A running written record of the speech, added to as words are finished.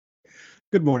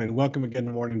Good morning. Welcome again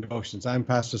to Morning Devotions. I'm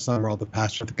Pastor Summerall, the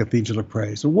pastor of the Cathedral of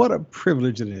Praise. And what a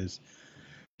privilege it is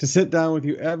to sit down with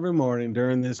you every morning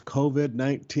during this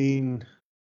COVID-19.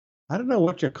 I don't know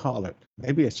what you call it.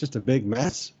 Maybe it's just a big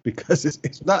mess because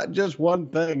it's not just one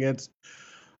thing. Grabe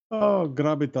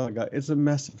talaga. It's a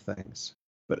mess of things.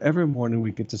 But every morning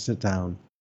we get to sit down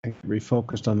and be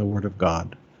focused on the Word of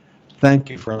God. Thank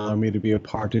you for allowing me to be a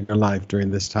part of your life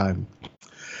during this time.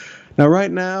 Now,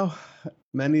 right now,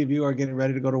 many of you are getting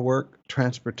ready to go to work.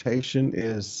 Transportation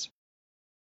is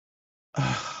to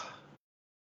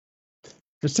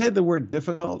say the word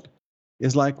difficult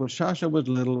is like when Shasha was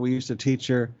little, we used to teach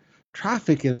her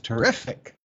traffic is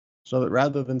terrific. So that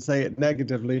rather than say it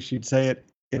negatively, she'd say it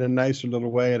in a nicer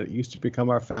little way, and it used to become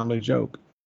our family joke.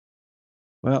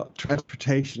 Well,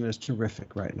 transportation is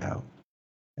terrific right now.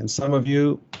 And some of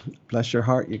you, bless your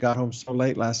heart, you got home so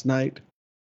late last night,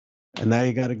 and now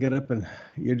you got to get up and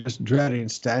you're just dreading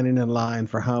standing in line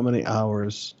for how many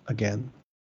hours again.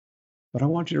 But I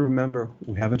want you to remember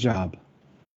we have a job.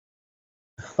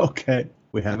 Okay,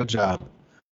 we have a job.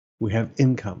 We have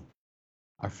income.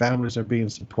 Our families are being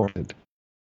supported.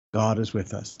 God is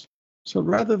with us. So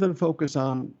rather than focus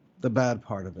on the bad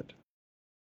part of it,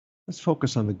 let's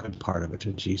focus on the good part of it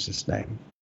in Jesus' name.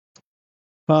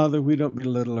 Father, we don't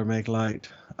belittle or make light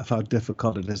of how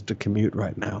difficult it is to commute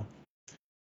right now.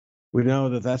 We know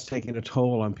that that's taking a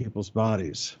toll on people's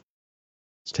bodies.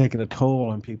 It's taking a toll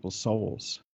on people's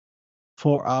souls.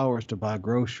 4 hours to buy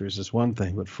groceries is one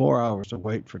thing, but 4 hours to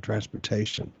wait for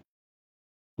transportation.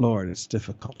 Lord, it's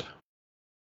difficult.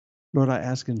 Lord, I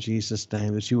ask in Jesus'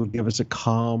 name that you would give us a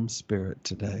calm spirit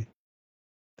today,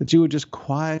 that you would just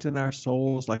quieten our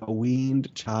souls like a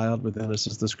weaned child within us,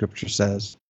 as the scripture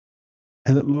says.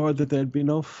 And that, Lord, that there'd be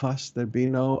no fuss, there'd be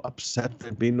no upset,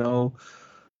 there'd be no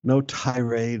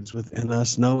tirades within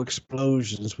us, no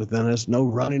explosions within us, no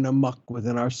running amok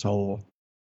within our soul.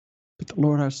 But that,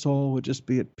 Lord, our soul would just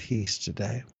be at peace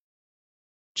today.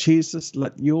 Jesus,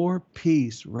 let your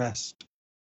peace rest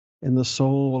in the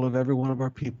soul of every one of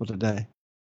our people today,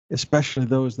 especially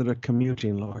those that are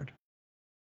commuting, Lord.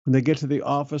 When they get to the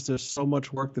office, there's so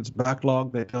much work that's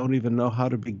backlogged, they don't even know how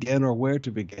to begin or where to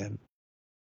begin.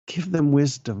 Give them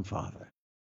wisdom, Father.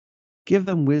 Give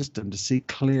them wisdom to see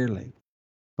clearly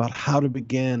about how to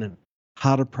begin and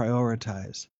how to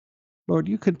prioritize. Lord,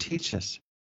 you can teach us.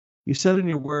 You said in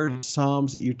your word in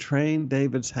Psalms that you train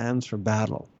David's hands for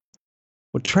battle.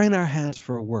 Well, train our hands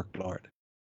for work, Lord.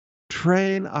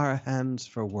 Train our hands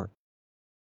for work.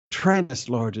 Train us,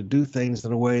 Lord, to do things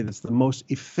in a way that's the most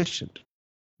efficient,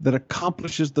 that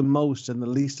accomplishes the most in the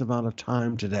least amount of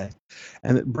time today,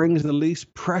 and that brings the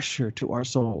least pressure to our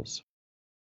souls.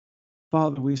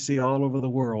 Father, we see all over the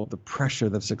world the pressure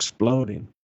that's exploding.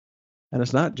 And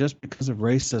it's not just because of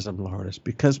racism, Lord. It's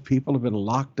because people have been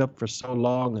locked up for so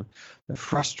long and they're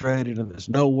frustrated and there's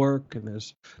no work and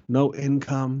there's no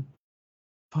income.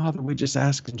 Father, we just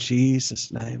ask in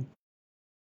Jesus' name.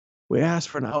 We ask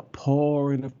for an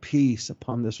outpouring of peace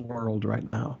upon this world right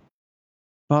now.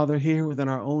 Father, here within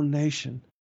our own nation,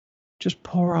 just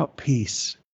pour out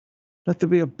peace. Let there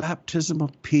be a baptism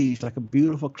of peace like a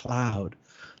beautiful cloud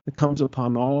that comes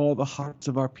upon all the hearts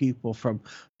of our people, from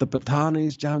the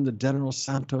Batanis down to General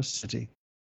Santos City.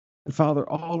 And Father,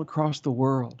 all across the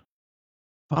world,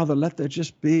 Father, let there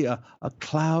just be a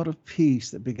cloud of peace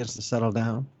that begins to settle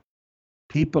down.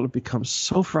 People have become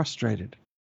so frustrated.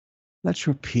 Let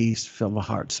your peace fill the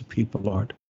hearts of people,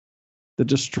 Lord. The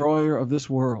destroyer of this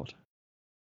world,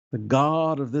 the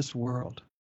God of this world,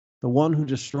 the one who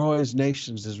destroys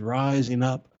nations is rising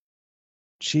up.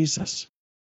 Jesus,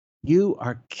 you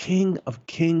are King of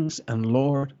kings and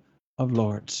Lord of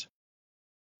lords.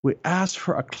 We ask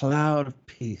for a cloud of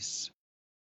peace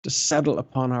to settle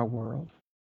upon our world.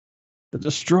 The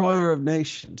destroyer of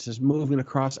nations is moving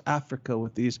across Africa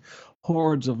with these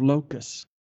hordes of locusts.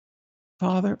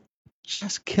 Father,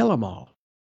 just kill them all.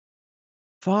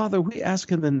 Father, we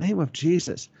ask in the name of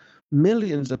Jesus,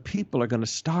 millions of people are going to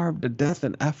starve to death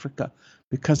in Africa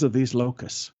because of these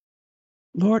locusts.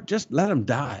 Lord, just let them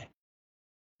die.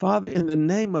 Father, in the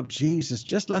name of Jesus,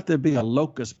 just let there be a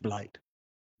locust blight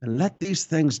and let these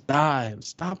things die and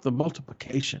stop the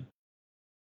multiplication.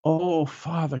 Oh,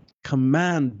 Father,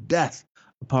 command death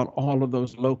upon all of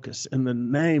those locusts in the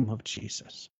name of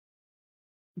Jesus.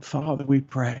 Father, we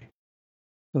pray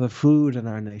for the food in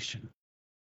our nation.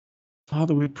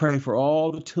 Father, we pray for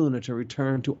all the tuna to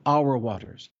return to our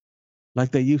waters like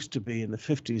they used to be in the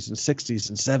 50s and 60s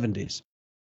and 70s.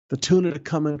 The tuna to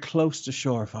come in close to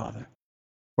shore, Father,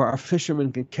 where our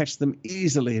fishermen can catch them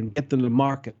easily and get them to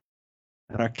market,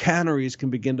 and our canneries can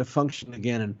begin to function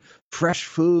again, and fresh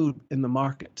food in the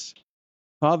markets.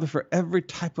 Father, for every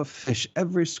type of fish,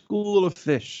 every school of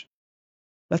fish,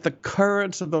 let the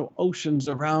currents of the oceans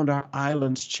around our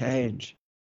islands change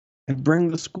and bring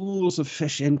the schools of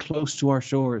fish in close to our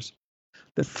shores,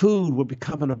 that food will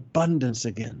become an abundance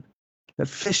again, that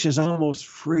fish is almost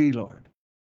free, Lord,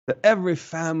 that every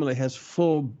family has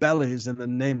full bellies in the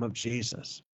name of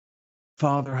Jesus.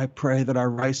 Father, I pray that our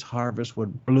rice harvest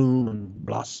would bloom and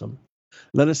blossom.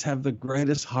 Let us have the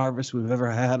greatest harvest we've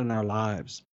ever had in our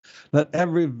lives. Let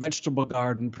every vegetable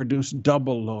garden produce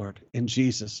double, Lord, in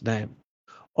Jesus' name.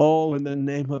 Oh, in the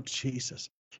name of Jesus.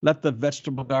 Let the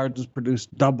vegetable gardens produce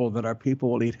double, that our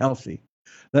people will eat healthy.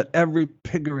 Let every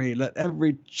piggery, let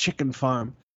every chicken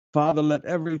farm, Father, let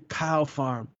every cow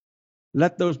farm,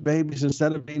 let those babies,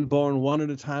 instead of being born one at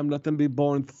a time, let them be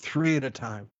born 3 at a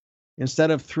time.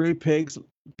 Instead of 3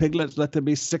 piglets, let there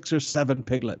be 6 or 7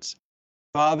 piglets.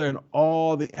 Father, and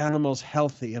all the animals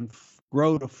healthy and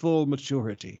grow to full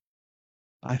maturity.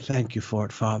 I thank you for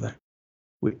it, Father.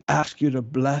 We ask you to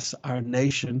bless our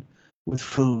nation with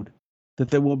food, that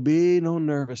there will be no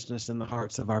nervousness in the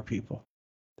hearts of our people,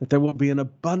 that there will be an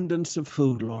abundance of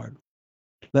food, Lord.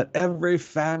 Let every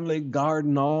family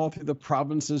garden all through the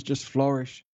provinces just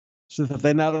flourish, so that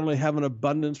they not only have an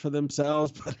abundance for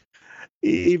themselves, but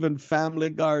even family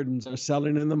gardens are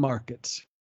selling in the markets.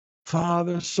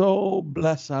 Father, so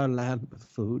bless our land with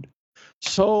food.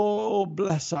 So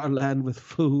bless our land with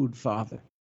food, Father.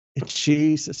 In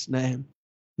Jesus' name,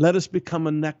 let us become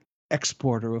an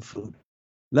exporter of food.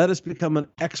 Let us become an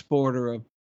exporter of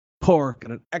pork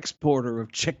and an exporter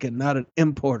of chicken, not an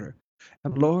importer.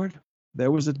 And Lord,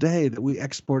 there was a day that we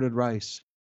exported rice.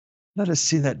 Let us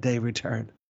see that day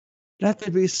return. Let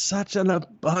there be such an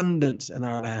abundance in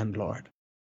our land, Lord.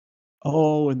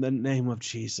 Oh, in the name of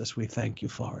Jesus, we thank you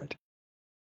for it.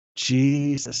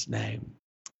 Jesus' name.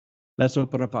 Let's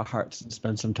open up our hearts and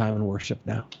spend some time in worship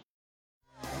now.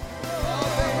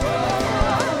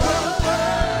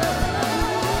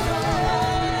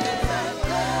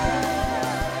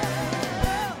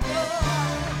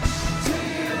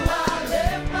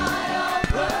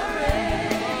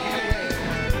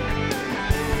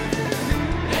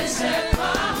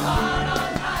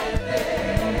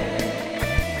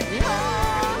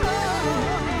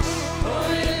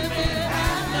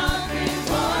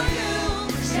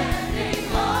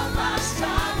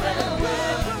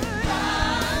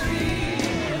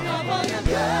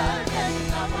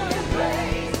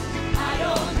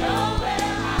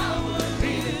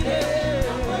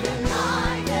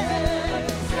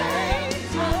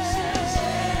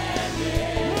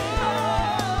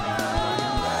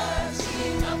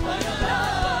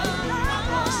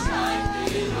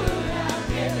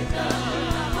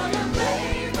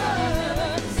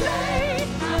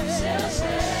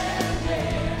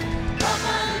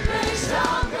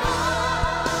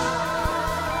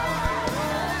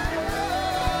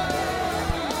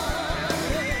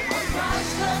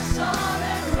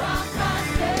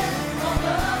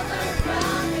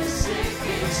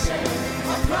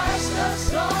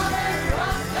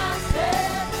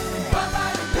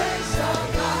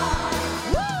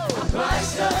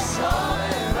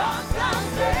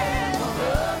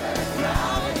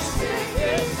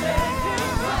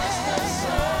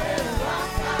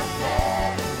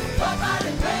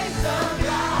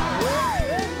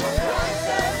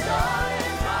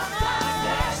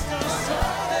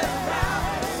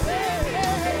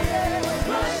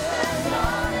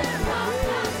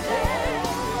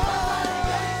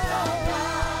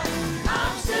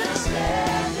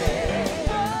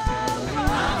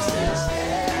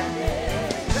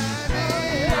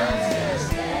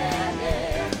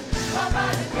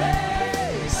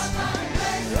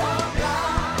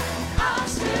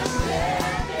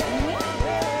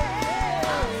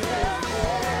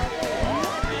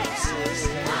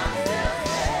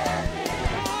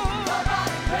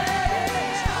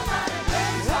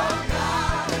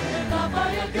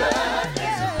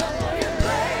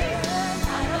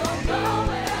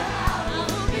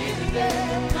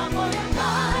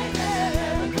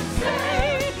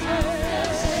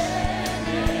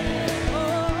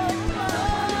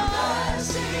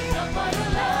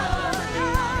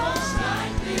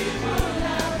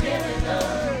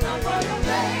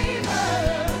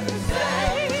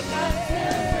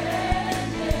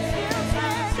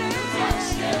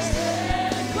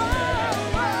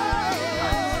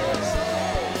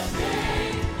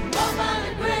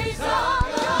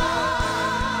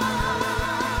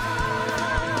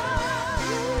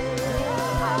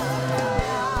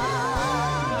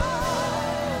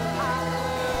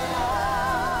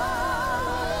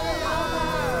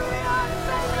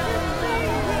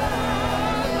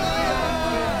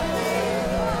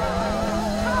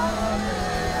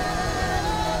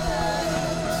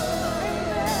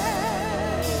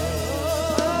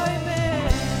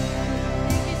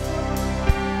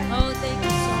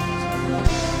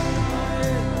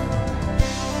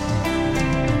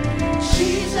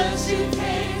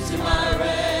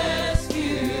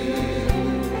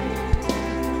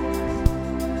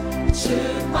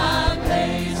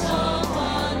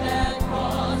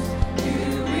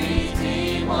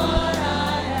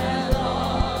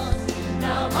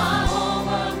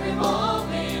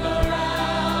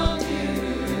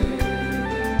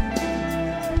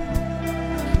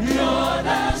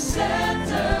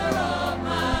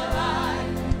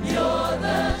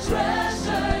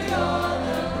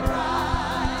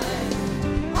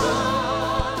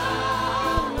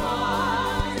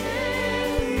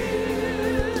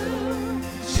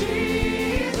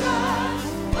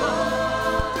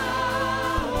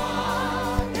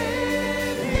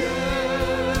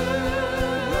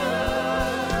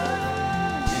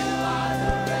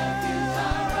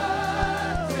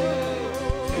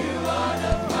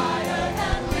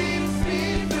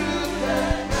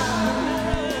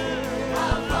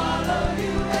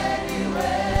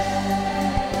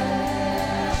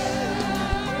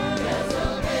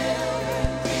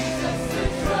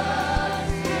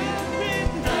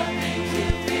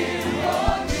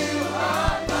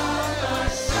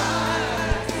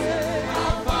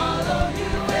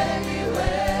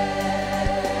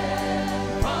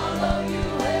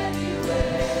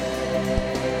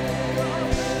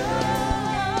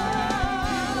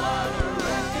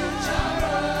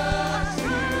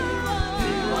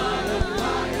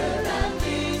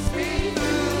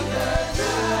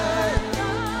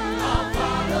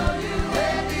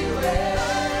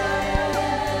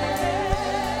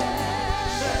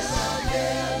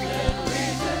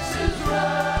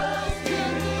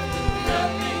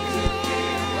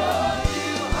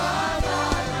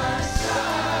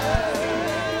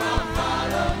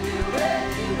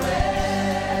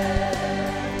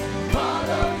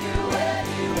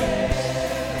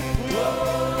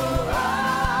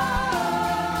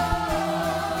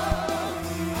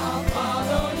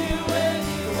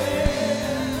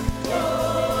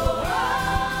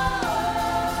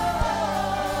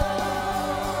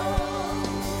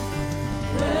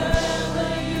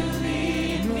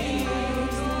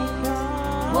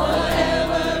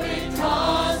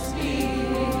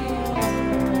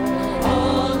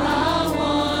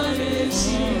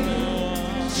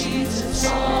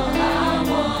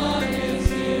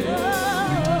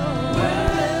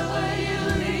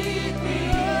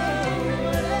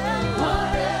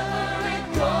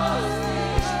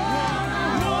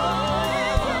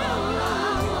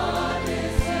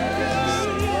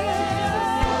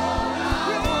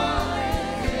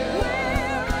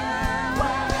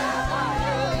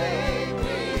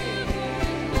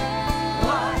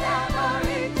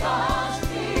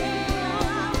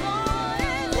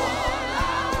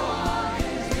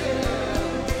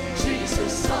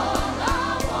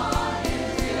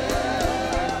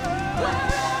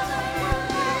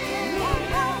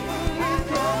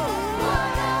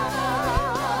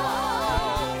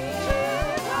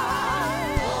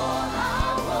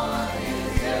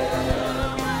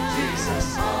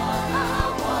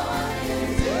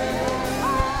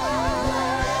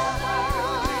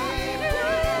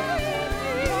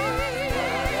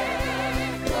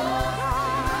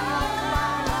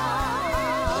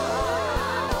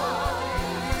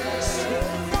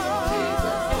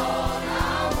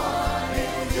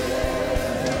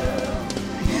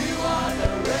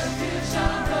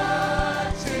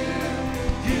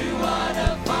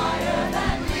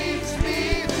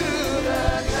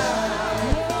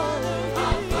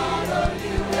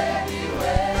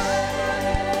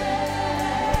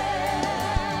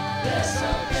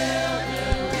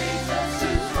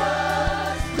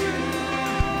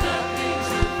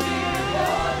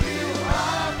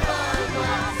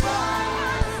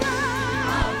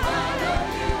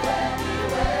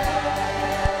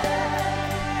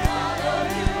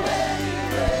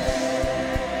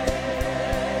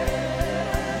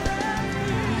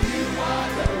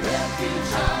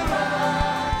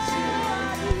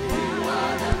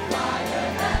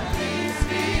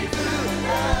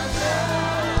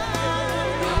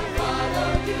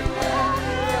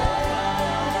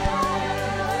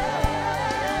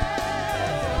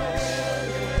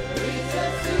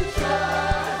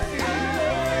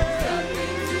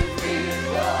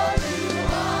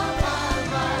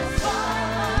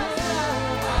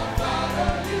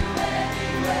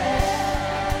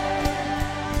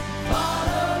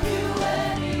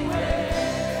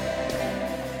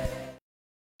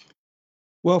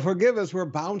 Well, forgive us. We're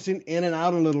bouncing in and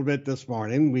out a little bit this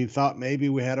morning. We thought maybe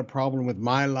we had a problem with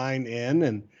my line in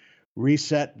and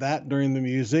reset that during the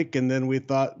music. And then we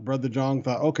thought, Brother John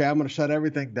thought, okay, I'm going to shut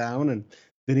everything down. And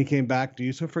then he came back to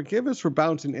you. So forgive us for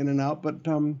bouncing in and out, but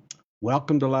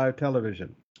welcome to live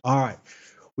television. All right.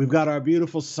 We've got our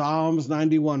beautiful Psalms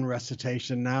 91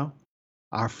 recitation now,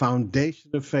 our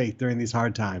foundation of faith during these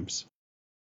hard times.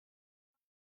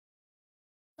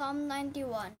 Psalm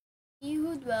 91. He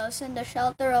who dwells in the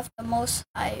shelter of the Most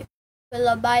High will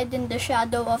abide in the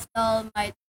shadow of the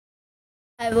Almighty.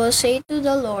 I will say to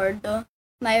the Lord,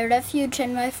 my refuge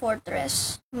and my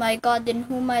fortress, my God in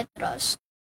whom I trust.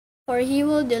 For he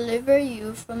will deliver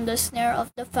you from the snare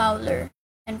of the fowler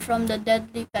and from the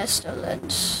deadly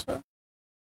pestilence.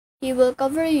 He will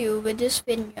cover you with his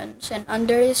pinions, and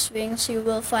under his wings you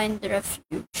will find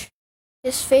refuge.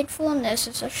 His faithfulness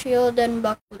is a shield and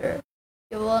buckler.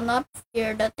 You will not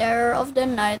fear the terror of the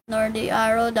night, nor the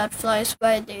arrow that flies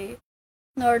by day,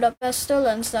 nor the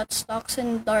pestilence that stalks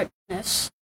in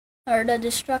darkness, nor the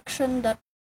destruction that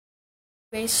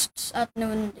wastes at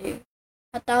noonday.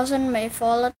 1,000 may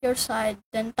fall at your side,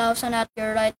 10,000 at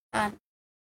your right hand,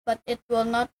 but it will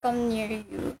not come near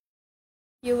you.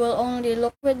 You will only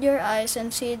look with your eyes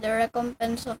and see the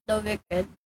recompense of the wicked.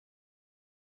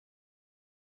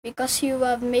 Because you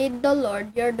have made the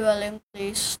Lord your dwelling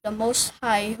place, the Most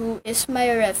High, who is my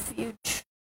refuge.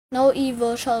 No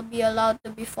evil shall be allowed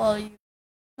to befall you,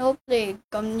 no plague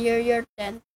come near your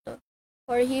tent.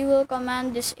 For he will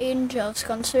command his angels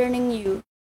concerning you,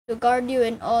 to guard you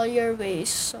in all your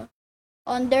ways.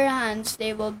 On their hands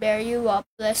they will bear you up,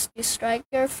 lest you strike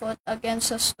your foot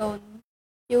against a stone.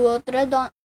 You will tread on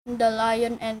the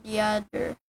lion and the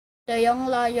adder, the young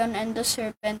lion and the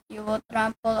serpent you will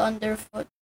trample underfoot.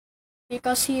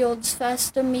 Because he holds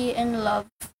fast to me in love,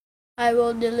 I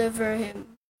will deliver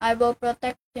him. I will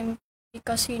protect him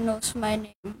because he knows my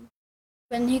name.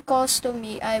 When he calls to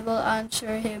me, I will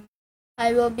answer him.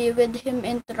 I will be with him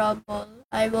in trouble.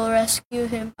 I will rescue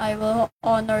him. I will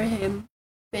honor him.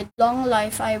 With long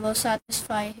life I will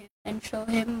satisfy him and show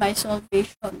him my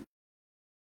salvation.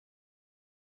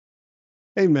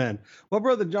 Amen. Well,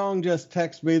 Brother John just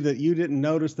texted me that you didn't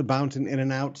notice the bouncing in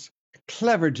and outs.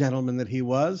 Clever gentleman that he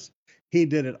was. He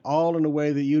did it all in a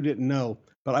way that you didn't know.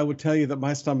 But I would tell you that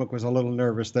my stomach was a little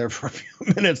nervous there for a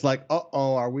few minutes, like,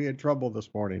 uh-oh, are we in trouble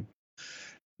this morning?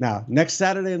 Now, next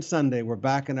Saturday and Sunday, we're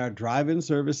back in our drive-in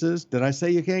services. Did I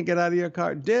say you can't get out of your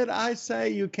car? Did I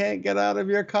say you can't get out of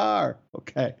your car?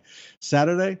 Okay.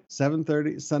 Saturday,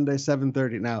 7:30, Sunday,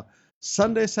 7:30. Now,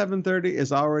 Sunday, 7:30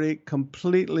 is already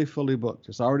completely fully booked.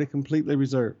 It's already completely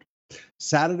reserved.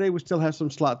 Saturday, we still have some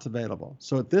slots available.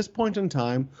 So at this point in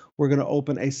time, we're going to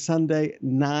open a Sunday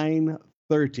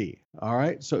 9:30. All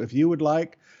right. So if you would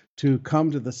like to come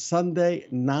to the Sunday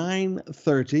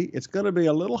 9:30, it's going to be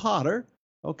a little hotter.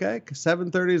 Okay,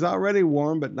 7:30 is already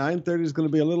warm, but 9:30 is going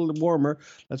to be a little warmer.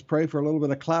 Let's pray for a little bit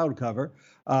of cloud cover.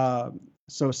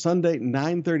 So Sunday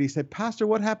 9:30, say, Pastor,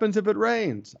 what happens if it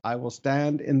rains? I will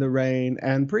stand in the rain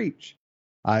and preach.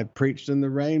 I've preached in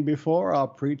the rain before. I'll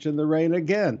preach in the rain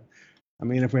again. I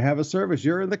mean, if we have a service,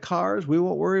 you're in the cars, we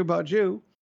won't worry about you.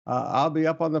 I'll be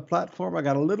up on the platform. I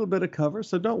got a little bit of cover,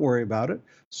 so don't worry about it.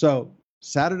 So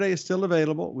Saturday is still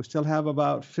available. We still have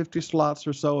about 50 slots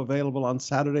or so available on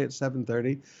Saturday at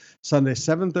 7:30. Sunday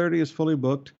 7:30 is fully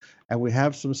booked, and we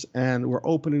have some, and we're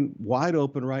opening wide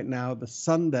open right now the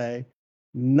Sunday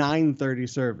 9:30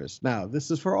 service. Now, this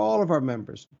is for all of our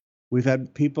members. We've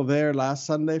had people there last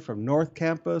Sunday from North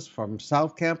Campus, from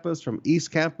South Campus, from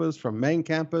East Campus, from Main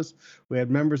Campus. We had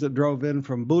members that drove in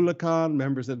from Bulacan,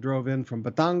 members that drove in from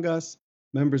Batangas,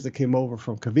 members that came over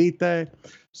from Cavite.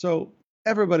 So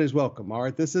everybody's welcome, all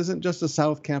right? This isn't just a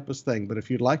South Campus thing, but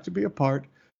if you'd like to be a part,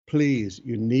 please,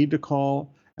 you need to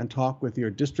call and talk with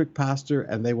your district pastor,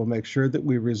 and they will make sure that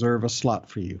we reserve a slot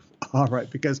for you, all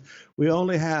right? Because we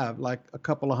only have like a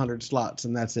couple of hundred slots,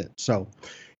 and that's it. So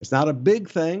it's not a big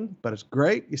thing, but it's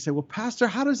great. You say, well, Pastor,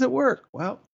 how does it work?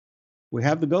 Well, we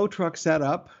have the Go truck set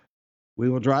up. We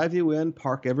will drive you in,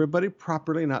 park everybody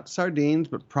properly, not sardines,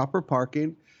 but proper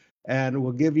parking, and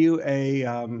we'll give you a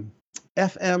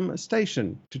FM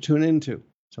station to tune into.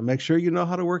 So make sure you know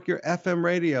how to work your FM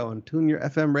radio and tune your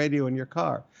FM radio in your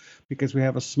car, because we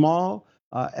have a small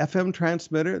FM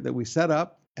transmitter that we set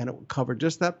up, and it will cover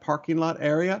just that parking lot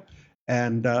area.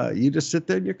 And you just sit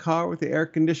there in your car with the air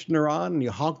conditioner on, and you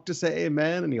honk to say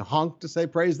amen, and you honk to say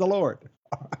praise the Lord.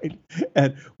 All right.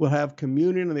 And we'll have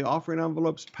communion and the offering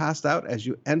envelopes passed out as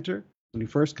you enter when you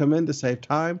first come in to save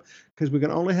time, because we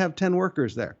can only have 10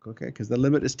 workers there, okay? Because the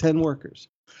limit is 10 workers.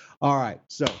 All right.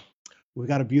 So we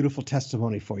got a beautiful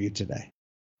testimony for you today.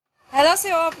 Hello,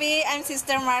 COP. I'm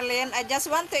Sister Marlene. I just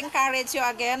want to encourage you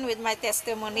again with my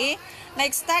testimony.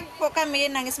 Nag-start po kami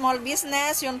ng small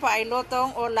business. Yun po ay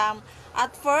lutong ulam.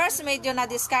 At first, medyo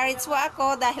na-discourage po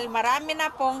ako dahil marami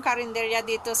na pong karinderya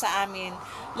dito sa amin.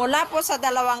 Mula po sa 2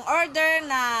 order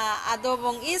na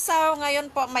adobong isaw,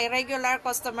 ngayon po may regular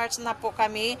customers na po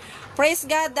kami. Praise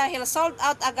God dahil sold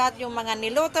out agad yung mga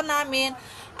niluto namin.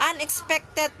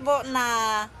 Unexpected po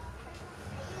na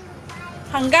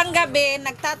hanggang gabi,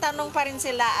 nagtatanong pa rin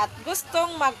sila at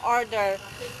gustong mag-order.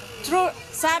 True,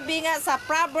 sabi nga sa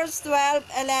Proverbs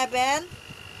 12:11,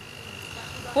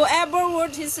 whoever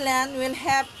would his land will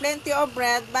have plenty of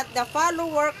bread, but the follow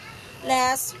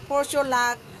workless portion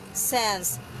lack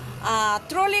sense.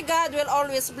 Truly, God will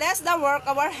always bless the work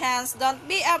of our hands. Don't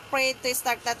be afraid to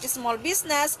start that small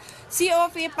business.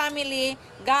 COP family,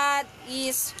 God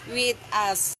is with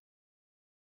us.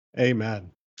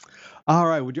 Amen. All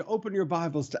right, would you open your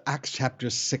Bibles to Acts chapter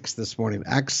 6 this morning?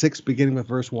 Acts 6, beginning with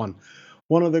verse 1.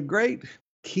 One of the great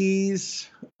keys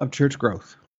of church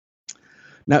growth.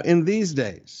 Now, in these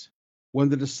days, when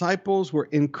the disciples were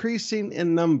increasing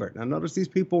in number, now notice these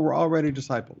people were already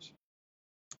disciples.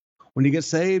 When you get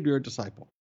saved, you're a disciple.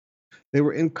 They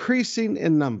were increasing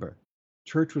in number.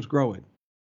 Church was growing.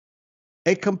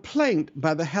 A complaint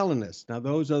by the Hellenists. Now,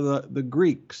 those are the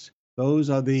Greeks. Those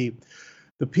are the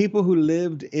people who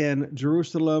lived in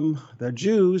Jerusalem. They're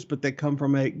Jews, but they come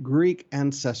from a Greek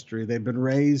ancestry. They've been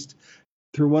raised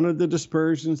through one of the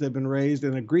dispersions. They've been raised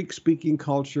in a Greek-speaking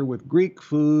culture with Greek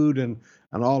food and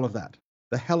all of that.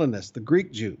 The Hellenists, the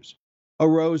Greek Jews,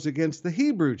 arose against the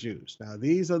Hebrew Jews. Now,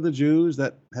 these are the Jews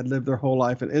that had lived their whole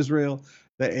life in Israel.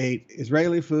 They ate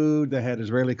Israeli food. They had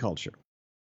Israeli culture.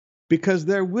 Because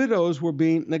their widows were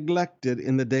being neglected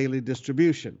in the daily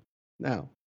distribution. Now,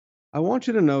 I want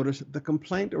you to notice the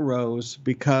complaint arose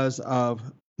because of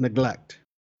neglect.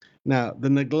 Now, the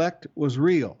neglect was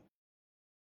real.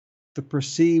 The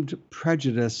perceived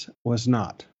prejudice was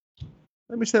not.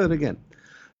 Let me say that again.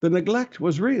 The neglect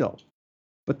was real,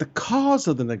 but the cause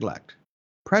of the neglect,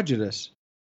 prejudice,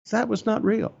 that was not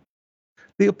real.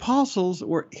 The apostles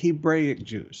were Hebraic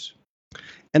Jews.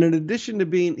 And in addition to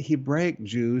being Hebraic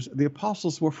Jews, the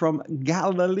apostles were from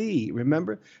Galilee.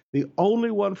 Remember, the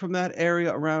only one from that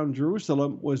area around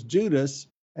Jerusalem was Judas,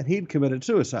 and he'd committed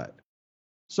suicide.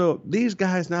 So these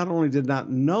guys not only did not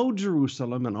know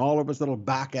Jerusalem and all of its little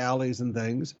back alleys and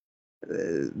things,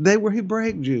 they were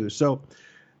Hebraic Jews. So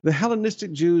the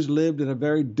Hellenistic Jews lived in a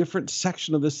very different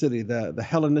section of the city, the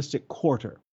Hellenistic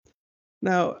quarter.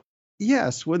 Now,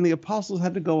 yes, when the apostles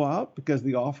had to go out because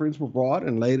the offerings were brought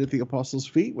and laid at the apostles'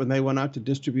 feet, when they went out to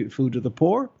distribute food to the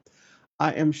poor,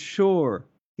 I am sure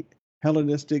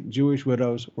Hellenistic Jewish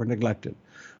widows were neglected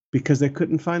because they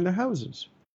couldn't find their houses.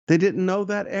 They didn't know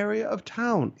that area of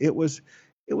town. It was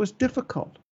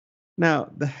difficult. Now,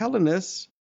 the Hellenists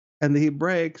and the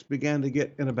Hebraics began to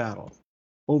get in a battle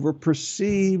over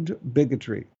perceived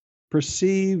bigotry,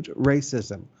 perceived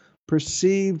racism,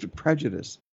 perceived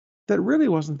prejudice that really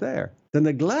wasn't there. The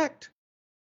neglect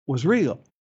was real.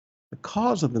 The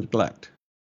cause of the neglect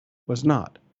was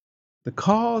not. The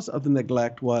cause of the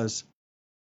neglect was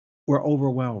we're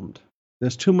overwhelmed.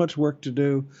 There's too much work to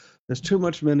do. There's too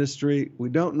much ministry. We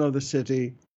don't know the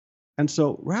city. And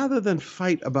so rather than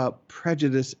fight about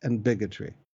prejudice and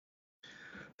bigotry,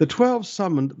 the 12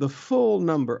 summoned the full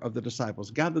number of the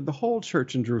disciples, gathered the whole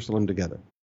church in Jerusalem together,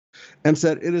 and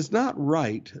said, it is not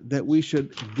right that we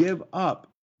should give up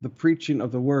the preaching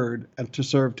of the word and to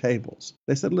serve tables.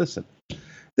 They said, listen,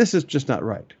 this is just not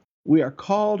right. We are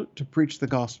called to preach the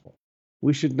gospel.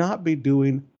 We should not be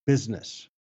doing business.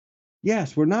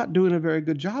 Yes, we're not doing a very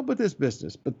good job with this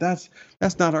business, but that's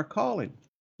not our calling.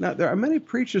 Now, there are many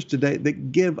preachers today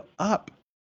that give up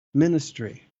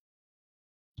ministry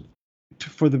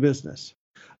for the business.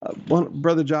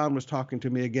 Brother John was talking to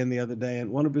me again the other day,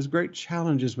 and one of his great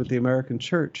challenges with the American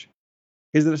church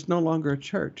is that it's no longer a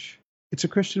church. It's a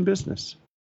Christian business.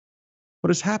 What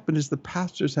has happened is the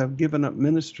pastors have given up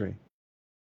ministry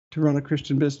to run a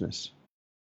Christian business.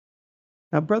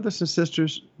 Now, brothers and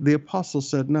sisters, the apostles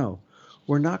said, no,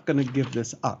 we're not going to give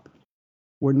this up.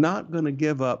 We're not going to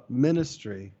give up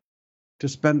ministry to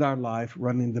spend our life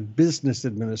running the business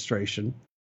administration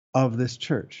of this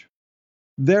church.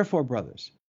 Therefore,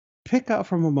 brothers, pick out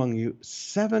from among you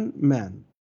 7 men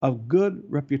of good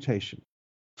reputation,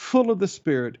 full of the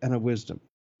Spirit and of wisdom.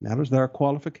 Notice there are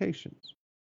qualifications.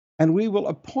 And we will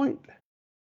appoint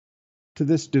to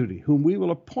this duty, whom we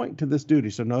will appoint to this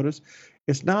duty. So notice,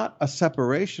 it's not a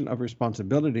separation of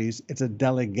responsibilities, it's a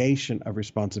delegation of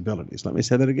responsibilities. Let me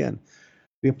say that again.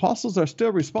 The apostles are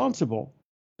still responsible,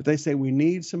 but they say we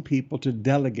need some people to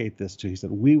delegate this to. He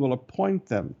said, we will appoint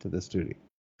them to this duty.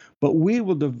 But we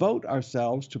will devote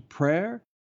ourselves to prayer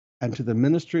and to the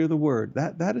ministry of the word.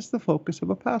 That is the focus of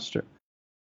a pastor.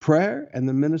 prayer and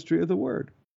the ministry of the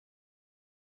word.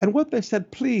 And what they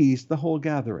said pleased the whole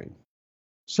gathering.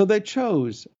 So they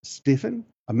chose Stephen,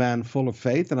 a man full of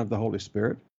faith and of the Holy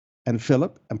Spirit, and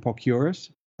Philip, and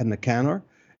Prochorus, and Nicanor,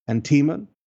 and Timon,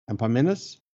 and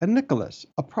Parmenas, and Nicholas,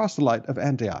 a proselyte of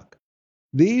Antioch.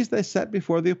 These they set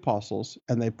before the apostles,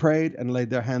 and they prayed and laid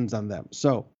their hands on them.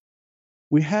 So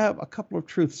we have a couple of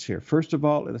truths here. First of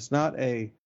all, it's not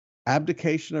a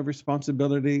abdication of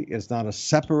responsibility. It's not a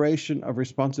separation of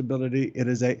responsibility. It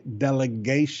is a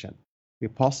delegation. The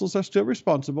apostles are still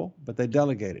responsible, but they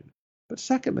delegated. But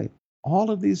secondly, all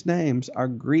of these names are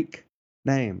Greek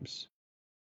names.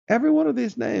 Every one of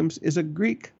these names is a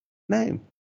Greek name.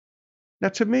 Now,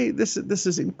 to me, this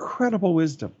is incredible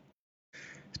wisdom,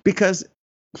 because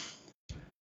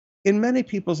in many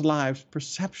people's lives,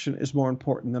 perception is more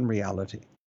important than reality.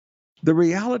 The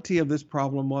reality of this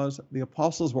problem was the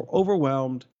apostles were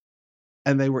overwhelmed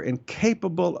and they were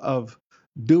incapable of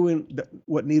doing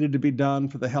what needed to be done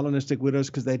for the Hellenistic widows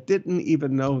because they didn't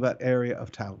even know that area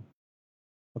of town.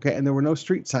 Okay, and there were no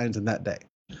street signs in that day.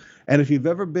 And if you've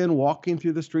ever been walking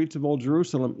through the streets of Old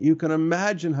Jerusalem, you can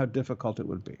imagine how difficult it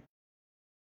would be.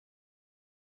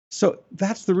 So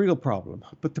that's the real problem.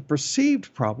 But the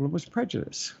perceived problem was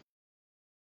prejudice.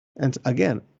 And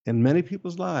again, in many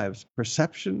people's lives,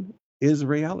 perception is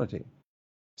reality.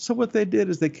 So what they did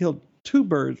is they killed two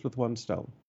birds with one stone.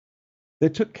 They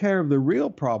took care of the real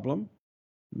problem,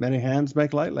 many hands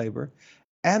make light labor,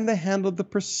 and they handled the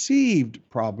perceived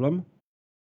problem.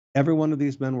 Every one of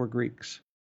these men were Greeks.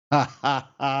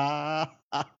 That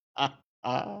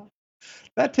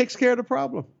takes care of the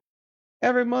problem.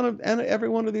 Every one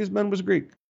of these men was Greek.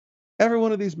 Every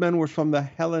one of these men was from the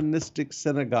Hellenistic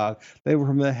synagogue. They were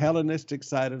from the Hellenistic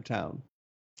side of town.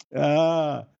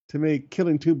 To me,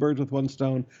 killing two birds with one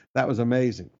stone, that was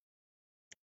amazing.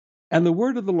 And the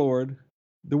word of the Lord,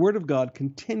 the word of God,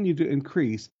 continued to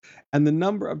increase, and the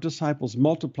number of disciples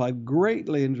multiplied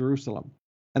greatly in Jerusalem.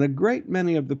 And a great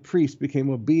many of the priests became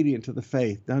obedient to the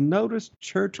faith. Now notice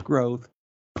church growth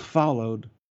followed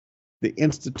the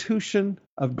institution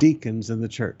of deacons in the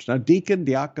church. Now deacon,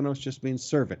 diakonos, just means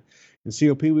servant. In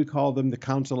COP we call them the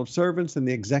council of servants and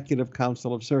the executive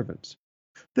council of servants.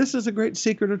 This is a great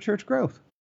secret of church growth.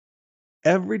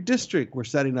 Every district we're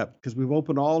setting up, because we've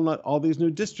opened all these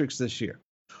new districts this year.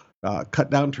 Cut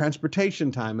down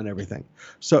transportation time and everything.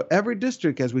 So every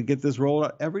district, as we get this rolled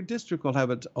out, every district will have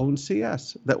its own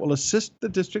CS that will assist the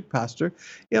district pastor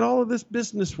in all of this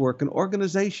business work and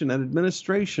organization and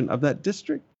administration of that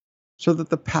district so that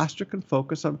the pastor can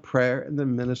focus on prayer and the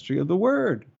ministry of the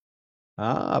word.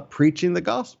 Preaching the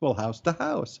gospel house to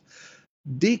house.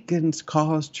 Deacons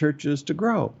cause churches to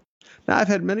grow. Now, I've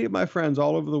had many of my friends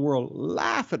all over the world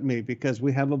laugh at me because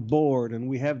we have a board and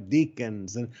we have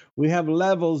deacons and we have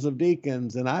levels of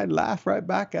deacons. And I laugh right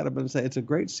back at them and say, it's a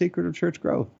great secret of church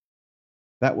growth.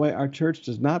 That way, our church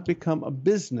does not become a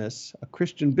business, a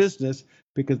Christian business,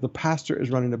 because the pastor is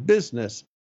running a business.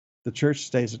 The church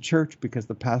stays a church because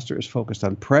the pastor is focused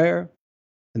on prayer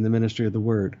and the ministry of the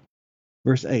word.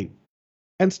 Verse 8.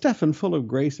 And Stephen, full of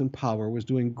grace and power, was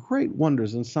doing great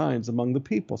wonders and signs among the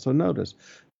people. So notice,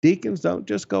 deacons don't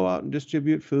just go out and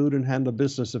distribute food and handle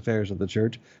business affairs of the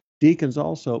church. Deacons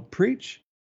also preach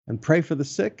and pray for the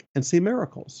sick and see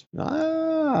miracles.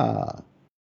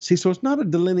 See, so it's not a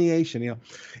delineation.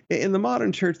 In the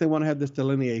modern church, they want to have this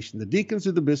delineation. The deacons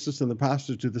do the business and the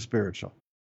pastors do the spiritual.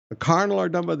 The carnal are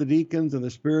done by the deacons and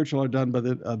the spiritual are done by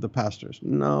the pastors.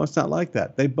 No, it's not like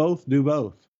that. They both do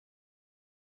both.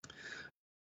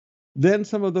 Then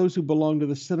some of those who belong to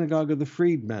the synagogue of the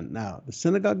freedmen. Now, the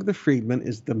synagogue of the freedmen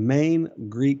is the main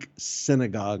Greek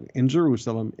synagogue in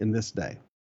Jerusalem in this day.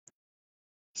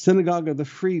 Synagogue of the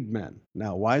freedmen.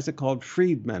 Now, why is it called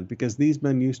freedmen? Because these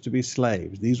men used to be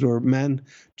slaves. These were men,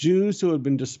 Jews who had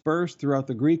been dispersed throughout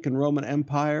the Greek and Roman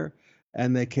Empire,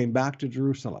 and they came back to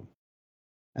Jerusalem.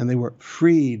 And they were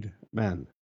freed men.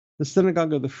 The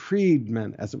synagogue of the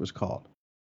freedmen, as it was called.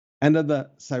 And of the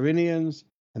Cyrenians,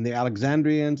 and the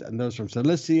Alexandrians and those from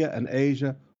Cilicia and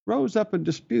Asia rose up and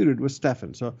disputed with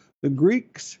Stephen. So the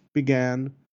Greeks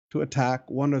began to attack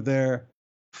one of their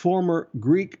former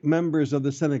Greek members of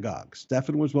the synagogue.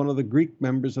 Stephen was one of the Greek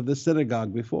members of the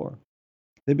synagogue before.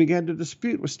 They began to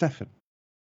dispute with Stephen.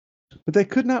 But they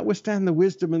could not withstand the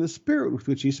wisdom and the spirit with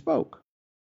which he spoke.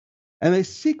 And they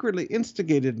secretly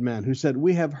instigated men who said,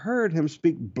 we have heard him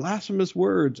speak blasphemous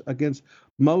words against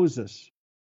Moses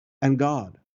and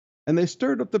God. And they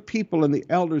stirred up the people and the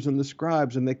elders and the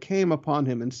scribes, and they came upon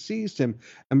him and seized him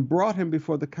and brought him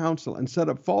before the council and set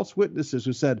up false witnesses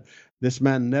who said, "This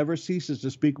man never ceases to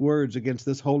speak words against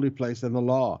this holy place and the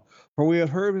law. For we have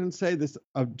heard him say this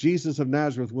of Jesus of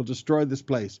Nazareth will destroy this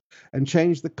place and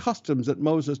change the customs that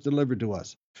Moses delivered to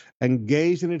us." And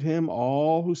gazing at him,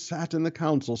 all who sat in the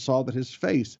council saw that his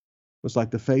face was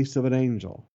like the face of an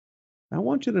angel. Now, I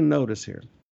want you to notice here.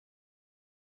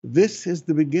 This is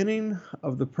the beginning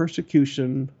of the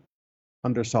persecution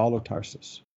under Saul of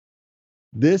Tarsus.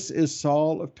 This is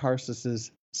Saul of Tarsus's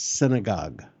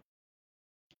synagogue.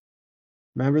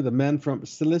 Remember the men from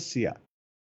Cilicia.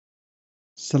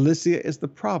 Cilicia is the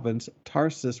province.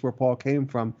 Tarsus, where Paul came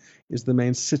from, is the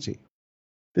main city.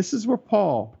 This is where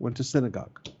Paul went to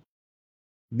synagogue.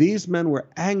 These men were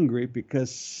angry because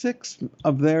 6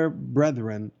 of their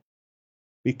brethren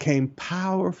became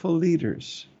powerful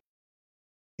leaders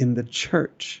in the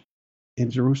church in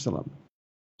Jerusalem.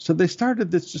 So they started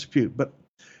this dispute. But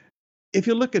if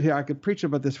you look at here, I could preach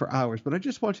about this for hours, but I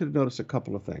just want you to notice a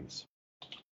couple of things.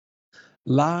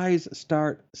 Lies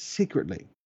start secretly.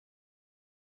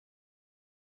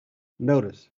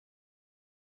 Notice.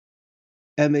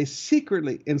 And they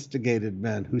secretly instigated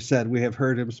men who said, "We have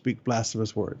heard him speak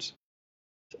blasphemous words."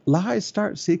 Lies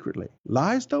start secretly.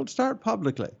 Lies don't start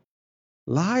publicly.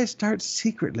 Lies start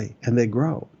secretly, and they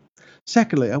grow.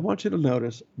 Secondly, I want you to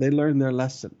notice they learned their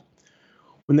lesson.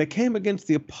 When they came against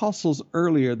the apostles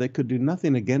earlier, they could do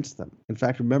nothing against them. In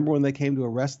fact, remember when they came to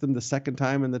arrest them the second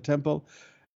time in the temple,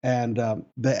 and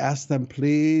they asked them,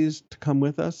 "Please, to come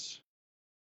with us"?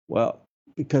 Well,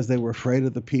 because they were afraid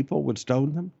of the people would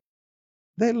stone them.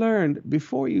 They learned,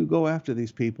 before you go after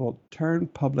these people, turn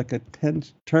public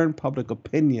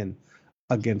opinion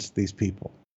against these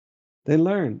people. They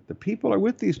learned the people are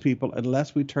with these people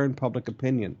unless we turn public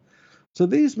opinion. So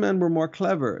these men were more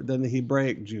clever than the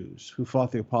Hebraic Jews who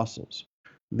fought the apostles.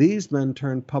 These men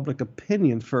turned public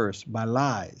opinion first by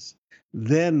lies.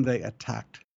 Then they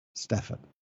attacked Stephen.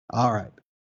 All right,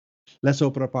 let's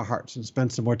open up our hearts and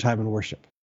spend some more time in worship.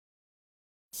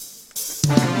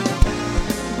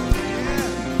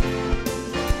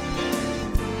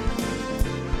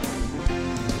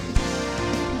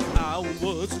 I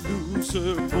was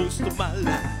loser most of my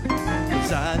life,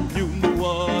 'cause I knew no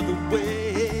other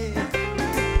way.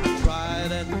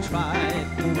 I tried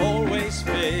and always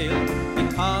failed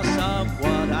because of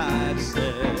what I've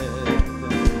said.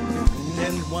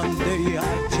 And one day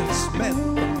I just met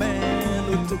the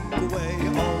man who took away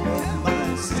all of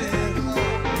my sin.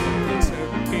 He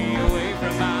took me away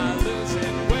from my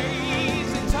losing ways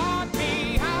and taught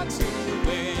me how to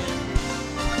win.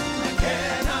 I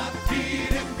cannot be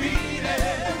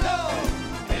defeated, no,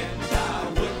 and I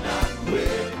will not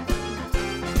quit.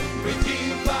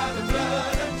 Redeemed by the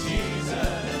blood of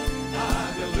Jesus,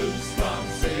 I'm loose from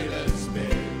Satan's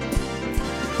snare.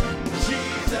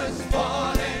 Jesus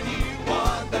fought and he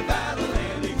won the battle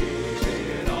and he gave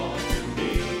it all to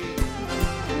me.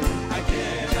 I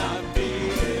cannot be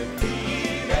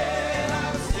defeated,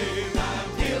 I'm still, I'm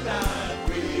healed, I'm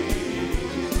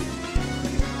free.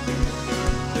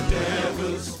 The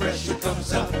devil's pressure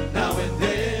comes up now and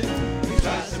then. He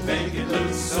tries to make it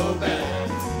look so bad.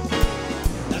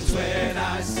 That's when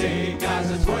I say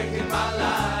God's at work in my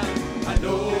life. I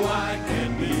know I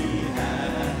can be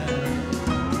had.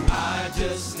 I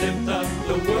just lift up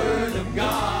the word of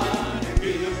God and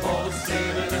give all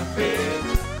Satan a fit.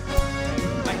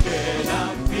 I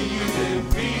cannot be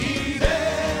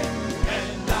defeated,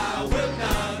 and I will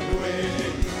not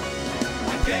quit. I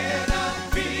cannot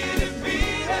be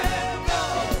defeated, no,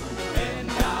 and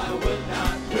I will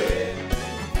not quit.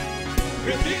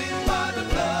 Redeemed by the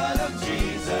blood of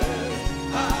Jesus,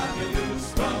 I've been loose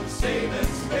from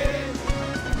Satan's grip.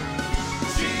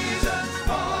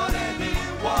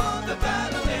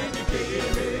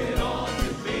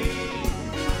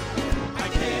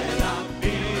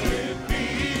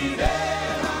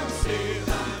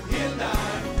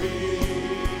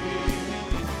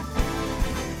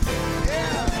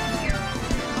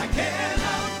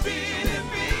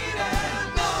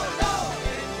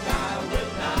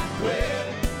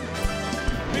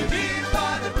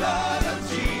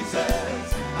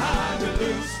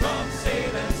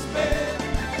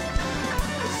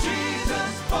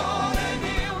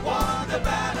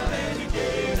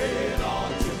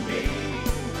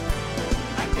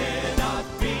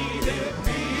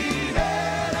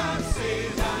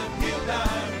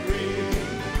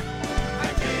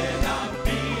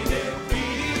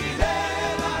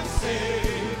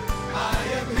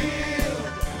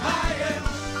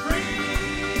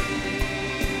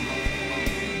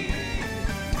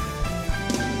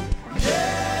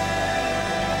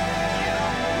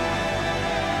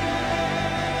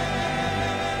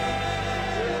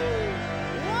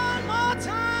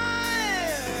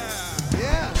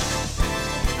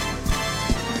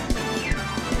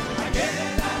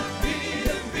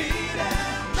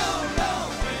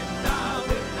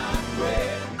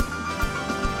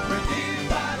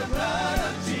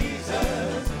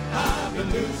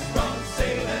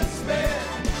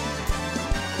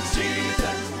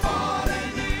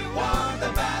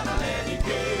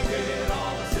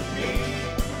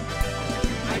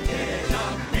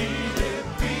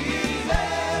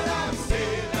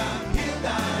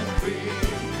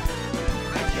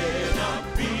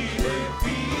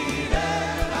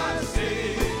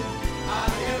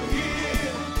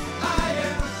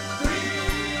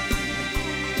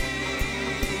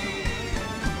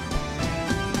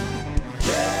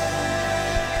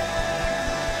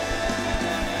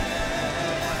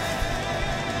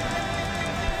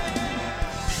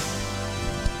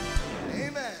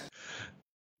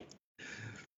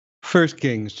 1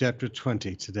 Kings chapter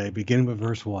 20 today, beginning with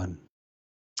verse 1.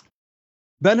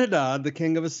 Ben-Hadad, the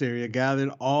king of Assyria,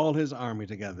 gathered all his army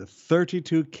together.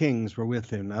 32 kings were with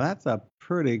him. Now that's a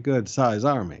pretty good size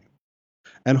army.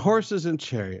 And horses and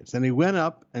chariots. And he went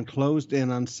up and closed in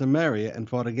on Samaria and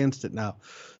fought against it. Now,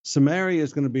 Samaria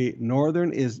is going to be the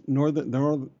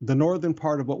northern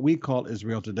part of what we call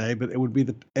Israel today, but it would be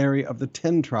the area of the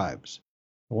 10 tribes,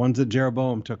 the ones that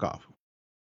Jeroboam took off.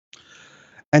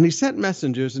 And he sent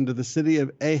messengers into the city of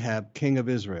Ahab, king of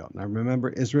Israel. Now remember,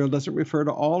 Israel doesn't refer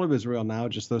to all of Israel now,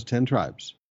 just those 10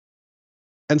 tribes.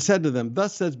 And said to them,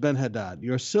 Thus says Ben-Hadad,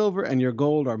 your silver and your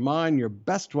gold are mine, your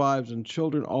best wives and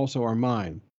children also are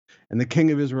mine. And the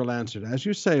king of Israel answered, As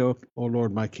you say, O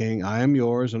Lord my king, I am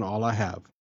yours and all I have.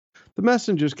 The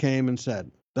messengers came and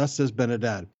said, Thus says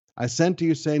Ben-Hadad, I sent to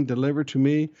you, saying, Deliver to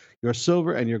me your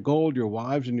silver and your gold, your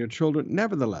wives and your children.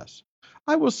 Nevertheless,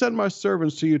 I will send my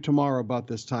servants to you tomorrow about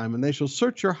this time, and they shall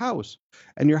search your house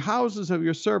and your houses of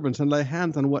your servants and lay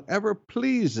hands on whatever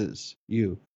pleases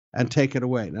you and take it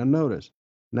away. Now notice,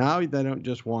 now they don't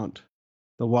just want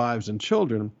the wives and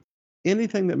children.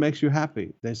 Anything that makes you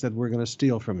happy, they said, we're going to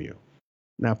steal from you.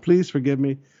 Now, please forgive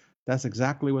me. That's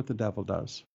exactly what the devil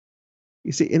does.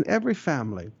 You see, in every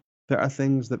family, there are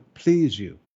things that please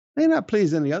you. May not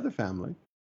please any other family,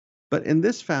 but in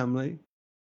this family,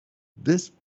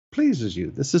 this pleases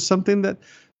you. This is something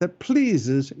that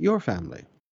pleases your family.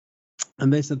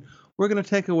 And they said, we're going to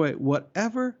take away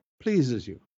whatever pleases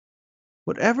you.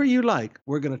 Whatever you like,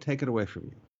 we're going to take it away from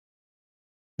you.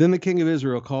 Then the king of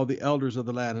Israel called the elders of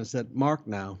the land and said, Mark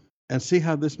now, and see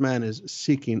how this man is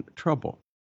seeking trouble.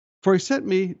 For he sent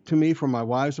me to me for my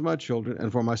wives and my children,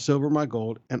 and for my silver and my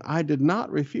gold, and I did not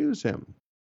refuse him.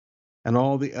 And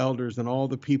all the elders and all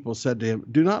the people said to him,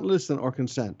 Do not listen or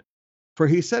consent. For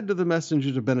he said to the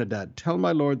messengers of Ben-Hadad, Tell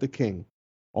my lord the king,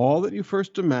 all that you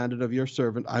first demanded of your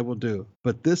servant I will do,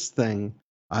 but this thing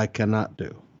I cannot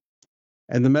do.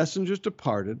 And the messengers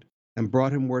departed and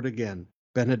brought him word again.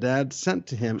 Ben-Hadad sent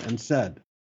to him and said,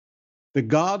 The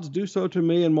gods do so to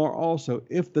me and more also,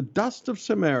 if the dust of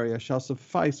Samaria shall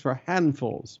suffice for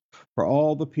handfuls for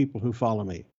all the people who follow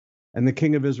me. And the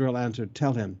king of Israel answered,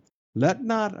 Tell him, Let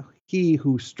not he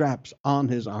who straps on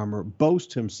his armor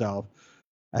boast himself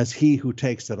as he who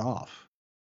takes it off.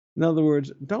 In other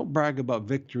words, don't brag about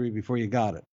victory before you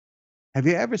got it. Have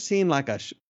you ever seen now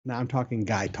I'm talking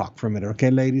guy talk for a minute,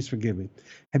 okay, ladies, forgive me.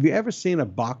 Have you ever seen a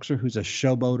boxer who's a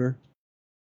showboater,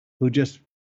 who just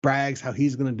brags how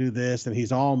he's going to do this and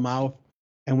he's all mouth,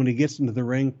 and when he gets into the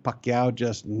ring, Pacquiao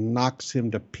just knocks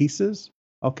him to pieces?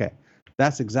 Okay,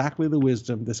 that's exactly the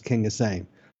wisdom this king is saying.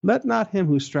 Let not him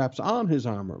who straps on his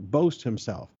armor boast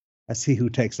himself as he who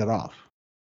takes it off.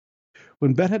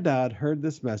 When Ben-Hadad heard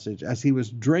this message, as he was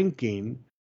drinking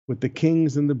with the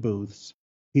kings in the booths,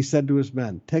 he said to his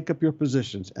men, Take up your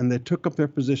positions. And they took up their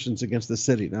positions against the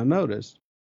city. Now notice,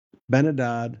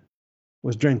 Ben-Hadad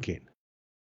was drinking.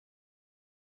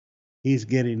 He's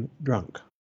getting drunk.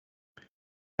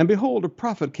 And behold, a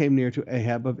prophet came near to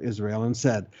Ahab of Israel and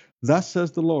said, Thus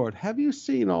says the Lord, Have you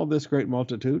seen all this great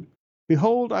multitude?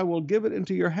 Behold, I will give it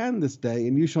into your hand this day,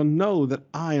 and you shall know that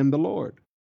I am the Lord.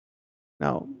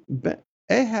 Now,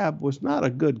 Ahab was not a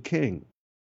good king.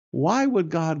 Why would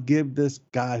God give this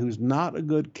guy who's not a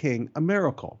good king a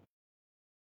miracle?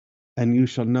 And you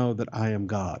shall know that I am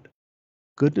God.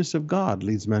 Goodness of God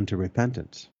leads men to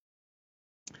repentance.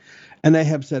 And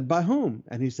Ahab said, By whom?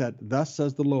 And he said, Thus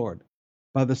says the Lord,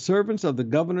 by the servants of the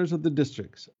governors of the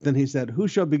districts. Then he said, Who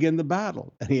shall begin the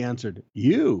battle? And he answered,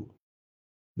 You.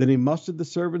 Then he mustered the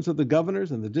servants of the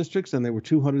governors and the districts, and they were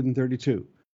 232.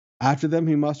 After them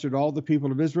he mustered all the people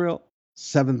of Israel,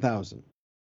 7,000.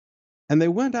 And they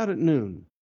went out at noon,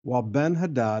 while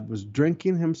Ben-Hadad was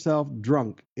drinking himself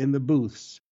drunk in the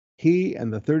booths, he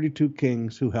and the 32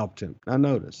 kings who helped him. Now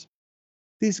notice,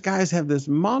 these guys have this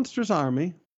monstrous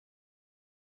army,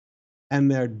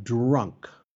 and they're drunk.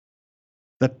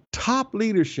 The top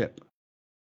leadership,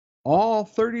 all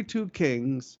 32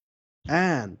 kings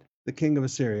and the king of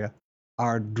Assyria,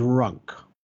 are drunk.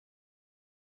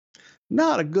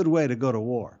 Not a good way to go to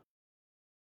war.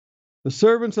 The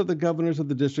servants of the governors of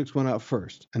the districts went out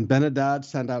first, and Ben-Hadad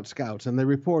sent out scouts, and they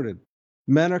reported,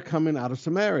 Men are coming out of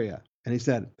Samaria. And he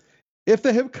said, If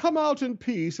they have come out in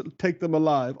peace, take them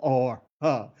alive. Or,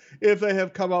 if they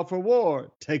have come out for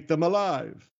war, take them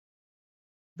alive.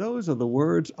 Those are the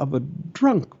words of a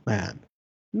drunk man,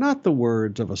 not the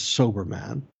words of a sober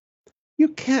man. You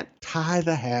can't tie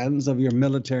the hands of your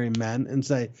military men and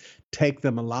say, Take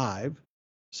them alive.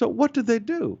 So what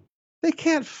do? They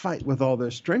can't fight with all their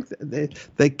strength.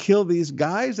 They kill these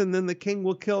guys, and then the king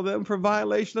will kill them for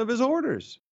violation of his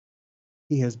orders.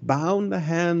 He has bound the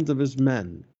hands of his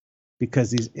men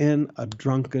because he's in a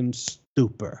drunken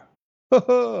stupor.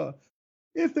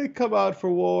 If they come out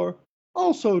for war,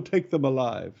 also take them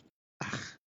alive.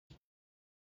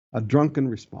 A drunken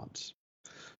response.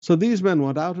 So these men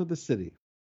went out of the city,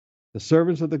 the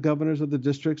servants of the governors of the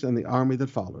districts and the army that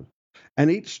followed.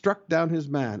 And each struck down his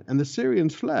man, and the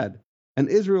Syrians fled, and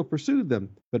Israel pursued them.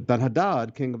 But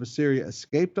Benhadad, king of Assyria,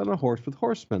 escaped on a horse with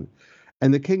horsemen.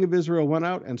 And the king of Israel went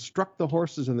out and struck the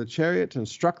horses and the chariots and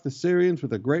struck the Syrians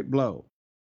with a great blow.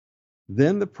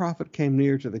 Then the prophet came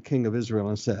near to the king of Israel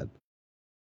and said,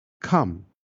 Come,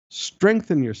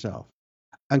 strengthen yourself,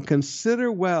 and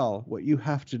consider well what you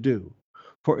have to do.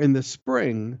 For in the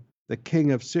spring, the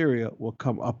king of Syria will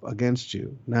come up against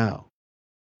you. Now,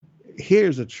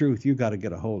 here's a truth you got to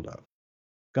get a hold of.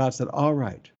 God said, all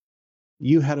right,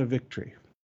 you had a victory.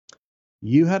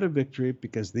 You had a victory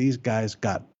because these guys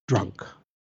got drunk.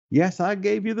 Yes, I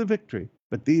gave you the victory,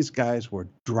 but these guys were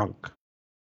drunk.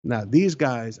 Now, these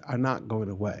guys are not going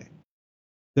away.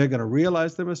 They're going to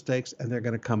realize their mistakes and they're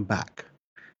going to come back.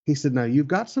 He said, now you've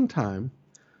got some time.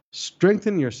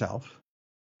 Strengthen yourself.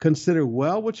 Consider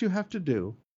well what you have to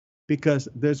do because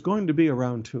there's going to be a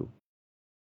round two.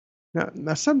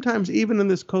 Now sometimes even in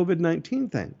this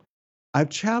COVID-19 thing, I've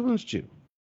challenged you.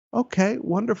 Okay,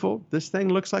 wonderful. This thing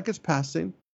looks like it's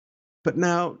passing. But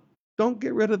now don't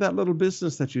get rid of that little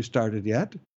business that you started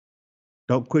yet.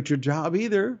 Don't quit your job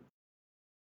either.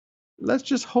 Let's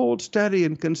just hold steady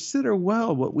and consider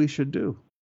well what we should do.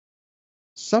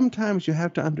 Sometimes you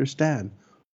have to understand,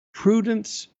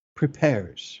 prudence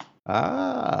prepares.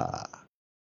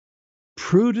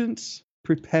 Prudence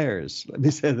prepares. Let me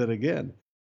say that again.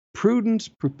 Prudence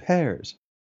prepares.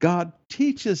 God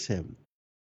teaches him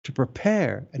to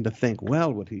prepare and to think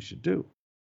well what he should do.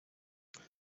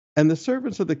 And the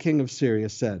servants of the king of Syria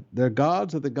said, their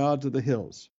gods are the gods of the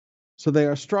hills, so they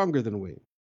are stronger than we.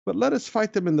 But let us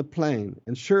fight them in the plain,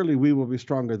 and surely we will be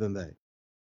stronger than they.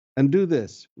 And do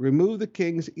this, remove the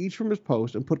kings each from his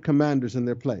post and put commanders in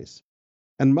their place.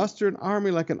 And muster an army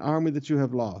like an army that you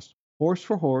have lost, horse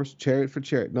for horse, chariot for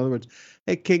chariot. In other words,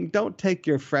 hey, king, don't take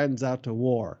your friends out to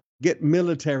war. Get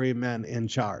military men in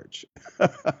charge.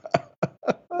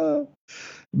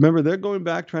 Remember, they're going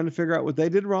back trying to figure out what they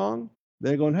did wrong.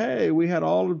 They're going, hey, we had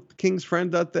all of the king's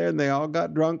friends out there and they all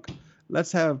got drunk.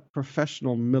 Let's have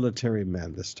professional military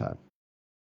men this time.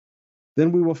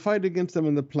 Then we will fight against them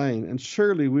in the plain, and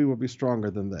surely we will be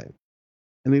stronger than they.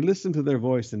 And he listened to their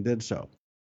voice and did so.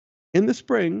 In the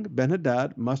spring,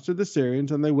 Benhadad mustered the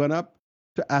Syrians, and they went up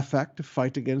to Aphek to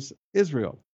fight against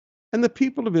Israel. And the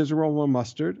people of Israel were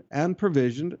mustered and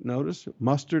provisioned. Notice,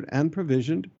 mustered and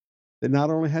provisioned. They not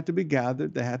only had to be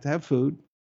gathered, they had to have food,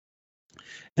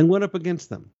 and went up against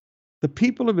them. The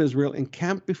people of Israel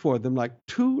encamped before them like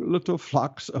two little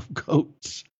flocks of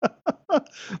goats.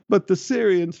 But the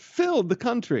Syrians filled the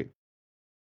country.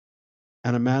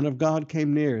 And a man of God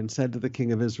came near and said to the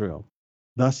king of Israel,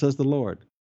 thus says the Lord,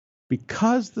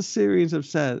 because the Syrians have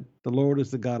said, the Lord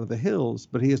is the God of the hills,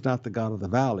 but he is not the God of the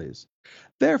valleys.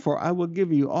 Therefore I will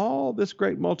give you all this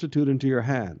great multitude into your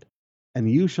hand, and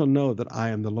you shall know that I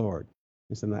am the Lord.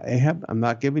 He said, now Ahab, I'm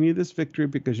not giving you this victory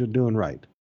because you're doing right.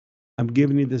 I'm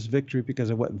giving you this victory because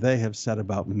of what they have said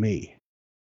about me.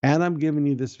 And I'm giving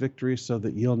you this victory so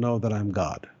that you'll know that I'm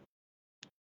God.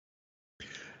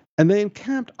 And they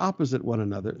encamped opposite one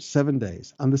another 7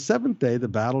 days. On the seventh day, the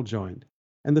battle joined.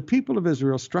 And the people of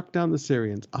Israel struck down the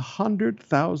Syrians,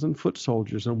 100,000 foot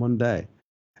soldiers in 1 day.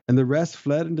 And the rest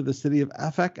fled into the city of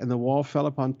Aphek, and the wall fell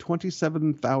upon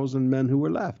 27,000 men who were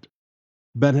left.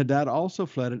 Benhadad also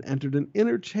fled and entered an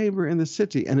inner chamber in the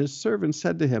city, and his servants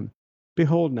said to him,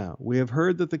 behold now, we have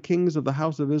heard that the kings of the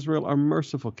house of Israel are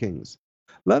merciful kings.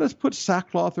 Let us put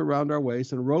sackcloth around our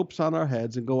waists and ropes on our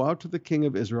heads and go out to the king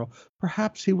of Israel.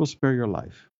 Perhaps he will spare your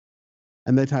life.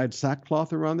 And they tied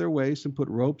sackcloth around their waists and put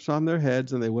ropes on their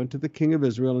heads, and they went to the king of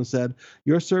Israel and said,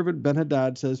 your servant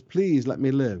Benhadad says, please let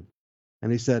me live.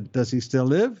 And he said, does he still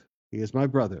live? He is my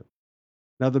brother.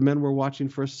 Now the men were watching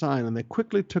for a sign, and they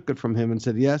quickly took it from him and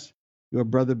said, yes, your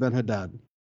brother Benhadad.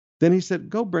 Then he said,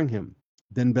 go bring him.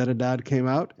 Then Benhadad came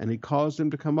out, and he caused him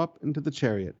to come up into the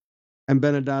chariot. And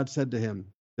Benhadad said to him,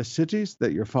 the cities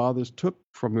that your fathers took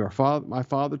from your father, my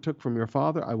father took from your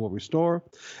father, I will restore,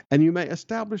 and you may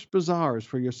establish bazaars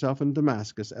for yourself in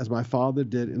Damascus, as my father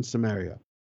did in Samaria.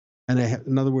 And Ahab,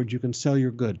 in other words, you can sell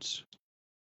your goods.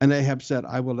 And Ahab said,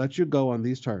 I will let you go on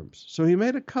these terms. So he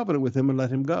made a covenant with him and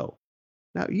let him go.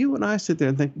 Now you and I sit there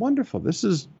and think, wonderful, this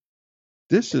is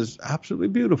absolutely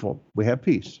beautiful. We have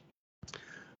peace.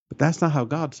 But that's not how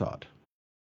God saw it.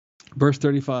 Verse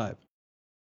 35.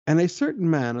 And a certain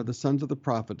man of the sons of the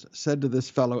prophets said to this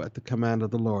fellow at the command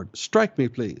of the Lord, Strike me,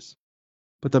 please.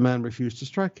 But the man refused to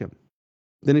strike him.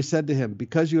 Then he said to him,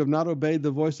 Because you have not obeyed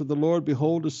the voice of the Lord,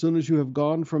 behold, as soon as you have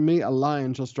gone from me, a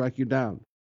lion shall strike you down.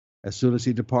 As soon as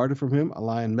he departed from him, a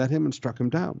lion met him and struck him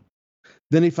down.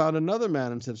 Then he found another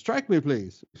man and said, Strike me,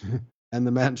 please. And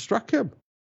the man struck him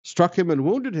and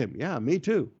wounded him. Yeah, me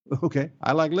too. Okay,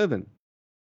 I like living.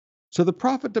 So the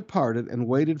prophet departed and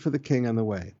waited for the king on the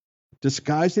way,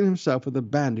 disguising himself with a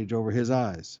bandage over his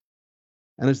eyes.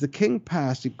 And as the king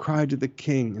passed, he cried to the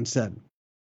king and said,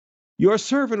 Your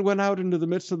servant went out into the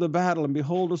midst of the battle, and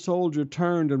behold, a soldier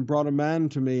turned and brought a man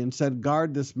to me and said,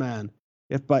 Guard this man.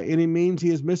 If by any means he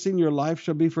is missing, your life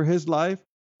shall be for his life,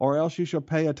 or else you shall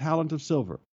pay a talent of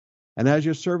silver. And as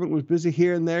your servant was busy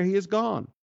here and there, he is gone.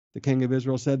 The king of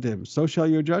Israel said to him, So shall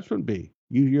your judgment be.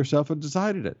 You yourself have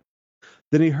decided it.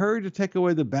 Then he hurried to take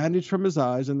away the bandage from his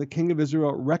eyes, and the king of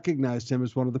Israel recognized him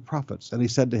as one of the prophets. And he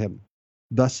said to him,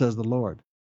 Thus says the Lord,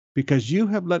 Because you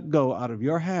have let go out of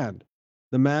your hand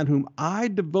the man whom I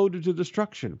devoted to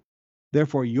destruction,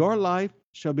 therefore your life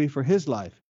shall be for his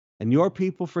life, and your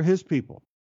people for his people.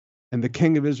 And the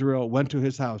king of Israel went to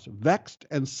his house, vexed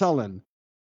and sullen,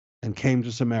 and came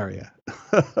to Samaria.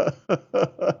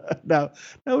 Now,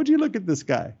 would you look at this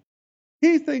guy?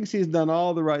 He thinks he's done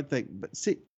all the right thing. But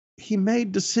see, he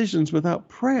made decisions without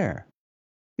prayer.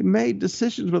 He made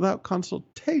decisions without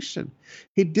consultation.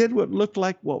 He did what looked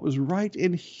like what was right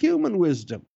in human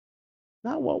wisdom,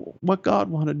 not what God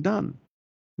wanted done.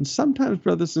 And sometimes,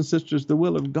 brothers and sisters, the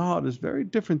will of God is very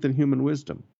different than human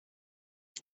wisdom.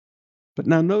 But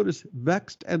now notice,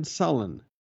 vexed and sullen.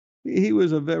 He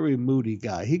was a very moody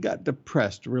guy. He got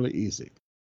depressed really easy.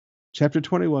 Chapter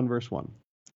 21, verse 1.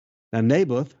 Now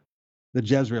Naboth, the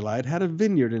Jezreelite, had a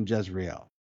vineyard in Jezreel,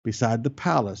 beside the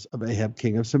palace of Ahab,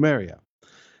 king of Samaria.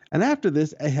 And after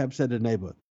this, Ahab said to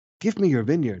Naboth, Give me your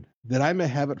vineyard, that I may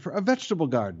have it for a vegetable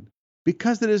garden,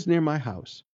 because it is near my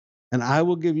house. And I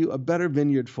will give you a better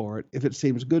vineyard for it. If it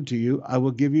seems good to you, I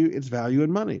will give you its value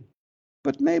in money.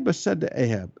 But Naboth said to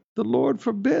Ahab, The Lord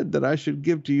forbid that I should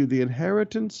give to you the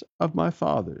inheritance of my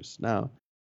fathers. Now,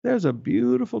 there's a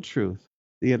beautiful truth.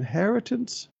 The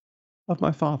inheritance of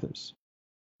my fathers.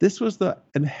 This was the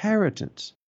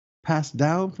inheritance passed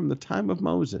down from the time of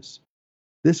Moses.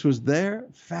 This was their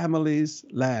family's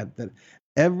land. That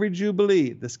every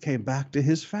Jubilee, this came back to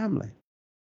his family.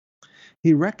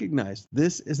 He recognized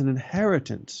this is an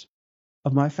inheritance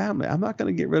of my family. I'm not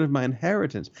going to get rid of my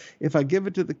inheritance. If I give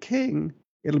it to the king,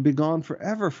 it'll be gone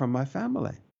forever from my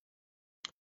family.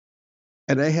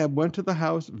 And Ahab went to the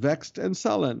house vexed and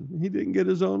sullen. He didn't get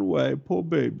his own way, poor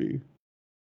baby.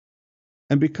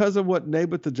 And because of what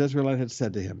Naboth the Jezreelite had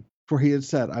said to him, for he had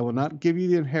said, I will not give you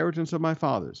the inheritance of my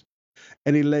fathers.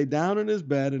 And he lay down in his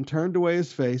bed and turned away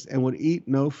his face and would eat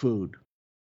no food.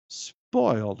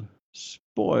 Spoiled,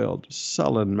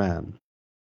 sullen man.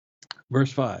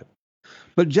 Verse 5.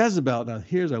 But Jezebel, now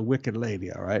here's a wicked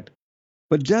lady, all right?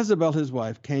 But Jezebel, his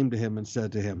wife, came to him and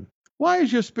said to him, Why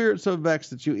is your spirit so vexed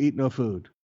that you eat no food?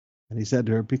 And he said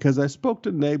to her, Because I spoke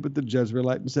to Naboth the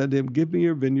Jezreelite and said to him, Give me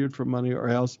your vineyard for money, or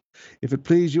else, if it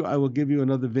please you, I will give you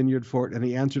another vineyard for it. And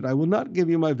he answered, I will not give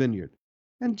you my vineyard.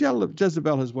 And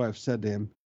Jezebel, his wife, said to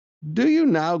him, Do you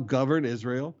now govern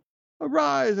Israel?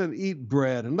 Arise and eat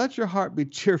bread, and let your heart be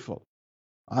cheerful.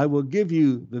 I will give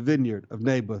you the vineyard of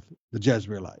Naboth the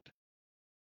Jezreelite.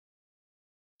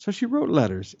 So she wrote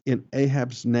letters in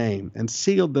Ahab's name and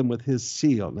sealed them with his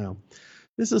seal. Now,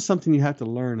 this is something you have to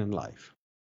learn in life.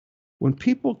 When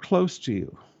people close to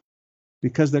you,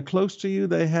 because they're close to you,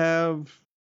 they have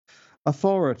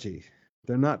authority.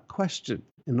 They're not questioned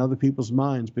in other people's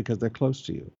minds because they're close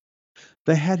to you.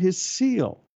 They had his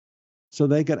seal so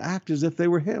they could act as if they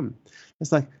were him.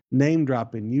 It's like name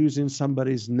dropping, using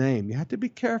somebody's name. You have to be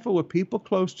careful with people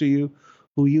close to you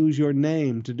who use your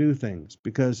name to do things,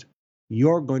 because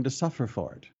you're going to suffer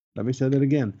for it. Let me say that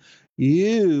again.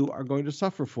 You are going to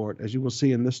suffer for it, as you will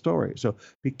see in this story. So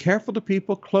be careful to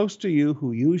people close to you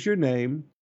who use your name,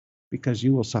 because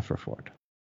you will suffer for it.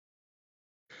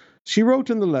 She wrote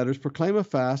in the letters, Proclaim a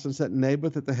fast, and set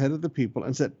Naboth at the head of the people,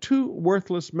 and set 2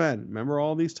 worthless men. Remember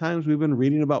all these times we've been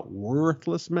reading about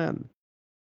worthless men.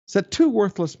 Set 2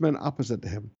 worthless men opposite to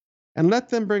him, and let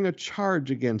them bring a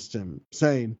charge against him,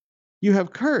 saying, You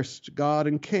have cursed God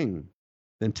and king.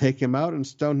 Then take him out and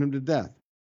stone him to death.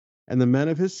 And the men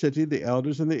of his city, the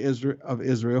elders of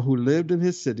Israel who lived in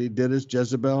his city, did as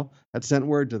Jezebel had sent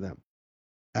word to them,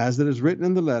 as it is written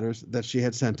in the letters that she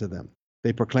had sent to them.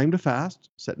 They proclaimed a fast,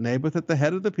 set Naboth at the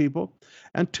head of the people,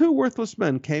 and 2 worthless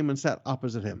men came and sat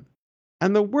opposite him.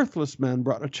 And the worthless men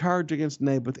brought a charge against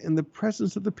Naboth in the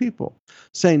presence of the people,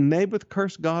 saying, Naboth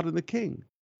cursed God and the king.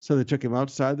 So they took him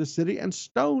outside the city and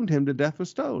stoned him to death with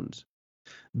stones.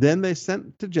 Then they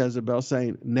sent to Jezebel,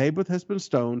 saying, Naboth has been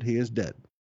stoned, he is dead.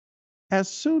 As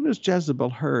soon as Jezebel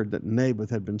heard that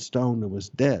Naboth had been stoned and was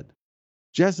dead,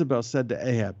 Jezebel said to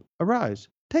Ahab, Arise,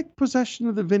 take possession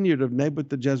of the vineyard of Naboth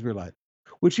the Jezreelite,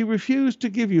 which he refused to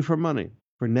give you for money,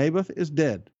 for Naboth is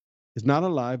dead, is not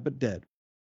alive, but dead.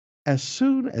 As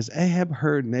soon as Ahab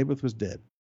heard Naboth was dead,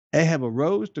 Ahab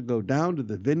arose to go down to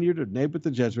the vineyard of Naboth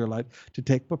the Jezreelite to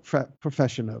take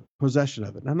possession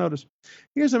of it. Now notice,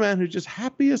 here's a man who's just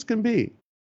happy as can be.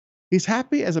 He's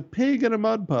happy as a pig in a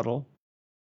mud puddle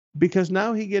because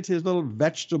now he gets his little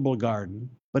vegetable garden,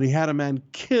 but he had a man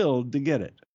killed to get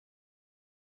it.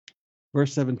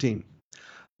 Verse 17.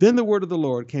 Then the word of the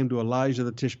Lord came to Elijah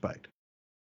the Tishbite.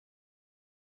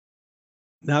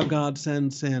 Now God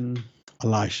sends in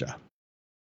Elisha.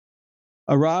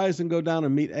 Arise and go down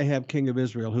and meet Ahab, king of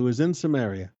Israel, who is in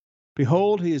Samaria.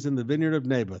 Behold, he is in the vineyard of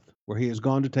Naboth, where he has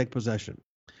gone to take possession.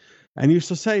 And you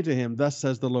shall say to him, Thus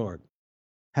says the Lord,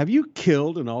 Have you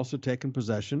killed and also taken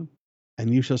possession?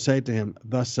 And you shall say to him,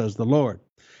 Thus says the Lord,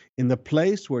 In the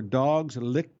place where dogs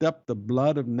licked up the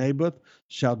blood of Naboth,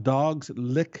 shall dogs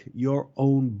lick your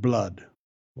own blood.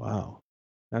 Wow.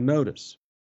 Now notice,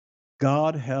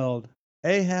 God held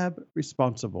Ahab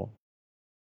responsible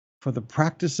for the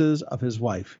practices of his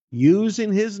wife,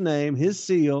 using his name, his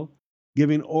seal,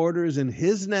 giving orders in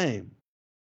his name.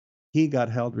 He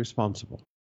got held responsible.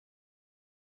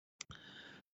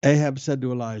 Ahab said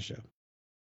to Elijah,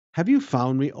 Have you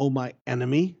found me, O my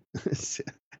enemy?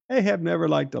 Ahab never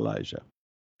liked Elijah.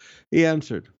 He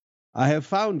answered, I have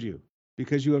found you,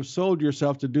 because you have sold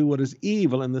yourself to do what is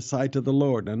evil in the sight of the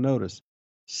Lord. Now notice,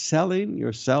 selling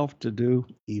yourself to do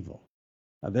evil.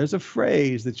 Now there's a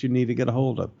phrase that you need to get a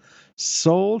hold of.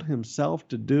 Sold himself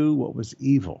to do what was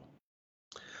evil.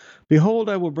 Behold,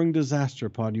 I will bring disaster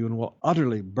upon you and will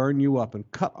utterly burn you up and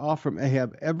cut off from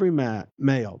Ahab every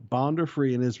male, bond or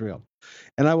free in Israel.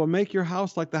 And I will make your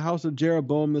house like the house of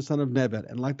Jeroboam the son of Nebat,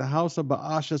 and like the house of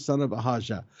Baasha son of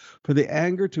Ahijah, for the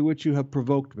anger to which you have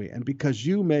provoked me, and because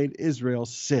you made Israel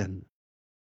sin.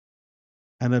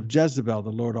 And of Jezebel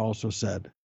the Lord also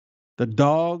said, The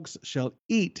dogs shall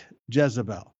eat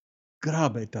Jezebel.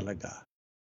 Grabe talaga.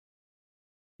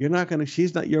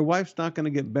 Your wife's not going to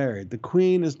get buried. The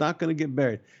queen is not going to get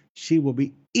buried. She will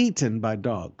be eaten by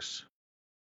dogs.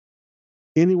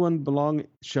 Anyone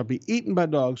shall be eaten by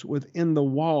dogs within the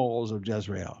walls of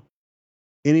Jezreel.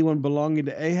 Anyone belonging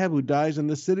to Ahab who dies in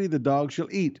the city, the dogs shall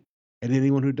eat. And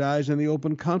anyone who dies in the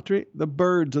open country, the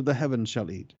birds of the heavens shall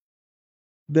eat.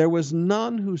 There was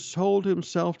none who sold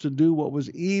himself to do what was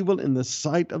evil in the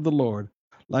sight of the Lord,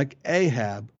 like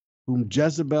Ahab, whom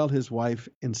Jezebel his wife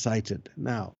incited.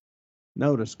 Now,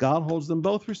 notice, God holds them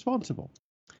both responsible.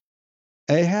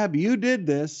 Ahab, you did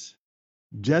this.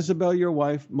 Jezebel, your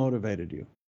wife, motivated you.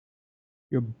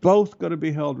 You're both going to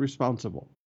be held responsible.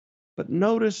 But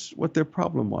notice what their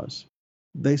problem was.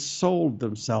 They sold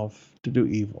themselves to do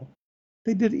evil.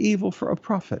 They did evil for a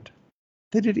profit.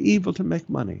 They did evil to make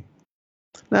money.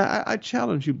 Now, I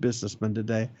challenge you businessmen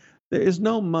today. There is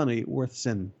no money worth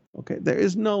sin. Okay, there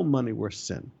is no money worth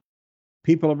sin.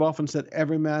 People have often said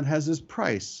every man has his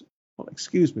price. Well,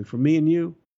 excuse me, for me and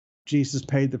you, Jesus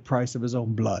paid the price of his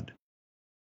own blood.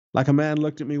 Like a man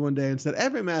looked at me one day and said,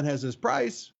 every man has his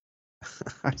price.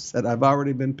 I said, I've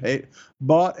already been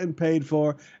bought and paid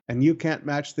for, and you can't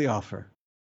match the offer.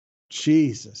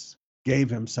 Jesus gave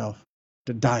himself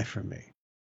to die for me.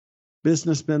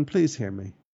 Businessmen, please hear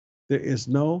me. There is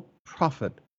no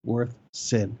profit worth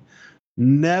sin.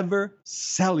 Never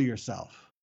sell yourself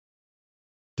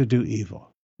to do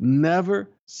evil. Never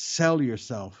sell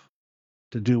yourself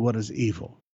to do what is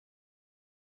evil.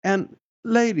 And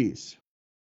ladies,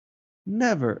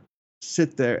 never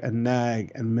sit there and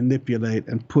nag and manipulate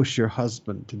and push your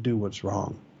husband to do what's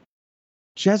wrong.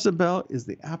 Jezebel is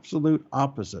the absolute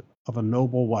opposite of a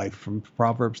noble wife from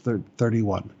Proverbs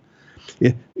 31.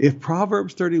 If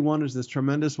Proverbs 31 is this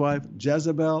tremendous wife,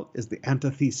 Jezebel is the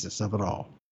antithesis of it all.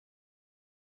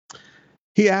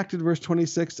 He acted, verse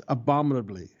 26,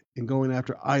 abominably in going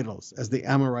after idols, as the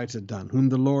Amorites had done, whom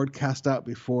the Lord cast out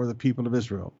before the people of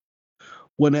Israel.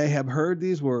 When Ahab heard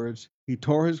these words, he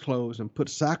tore his clothes and put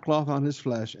sackcloth on his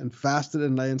flesh and fasted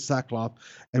and lay in sackcloth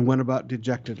and went about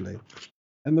dejectedly.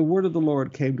 And the word of the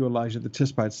Lord came to Elijah the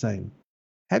Tishbite, saying,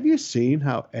 Have you seen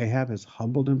how Ahab has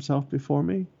humbled himself before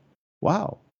me?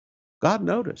 Wow, God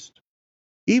noticed.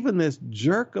 Even this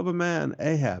jerk of a man,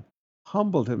 Ahab,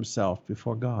 humbled himself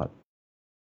before God.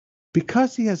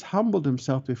 Because he has humbled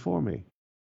himself before me,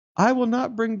 I will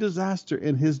not bring disaster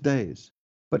in his days,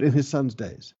 but in his son's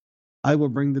days, I will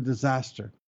bring the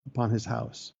disaster upon his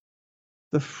house.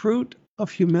 The fruit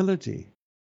of humility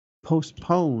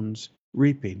postpones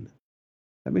reaping.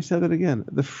 Let me say that again.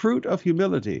 The fruit of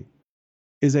humility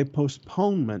is a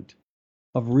postponement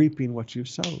of reaping what you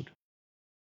sowed.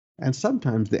 And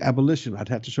sometimes the abolition, I'd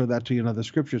have to show that to you in other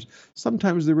scriptures,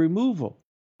 sometimes the removal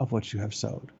of what you have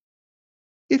sowed.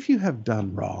 If you have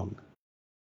done wrong,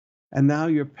 and now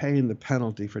you're paying the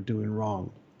penalty for doing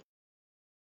wrong,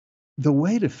 the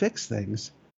way to fix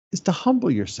things is to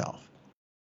humble yourself.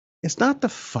 It's not to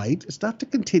fight. It's not to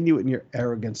continue in your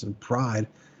arrogance and pride.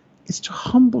 It's to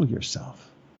humble yourself.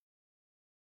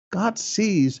 God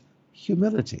sees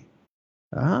humility.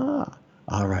 All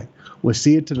right. We'll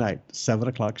see you tonight, 7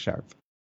 o'clock sharp.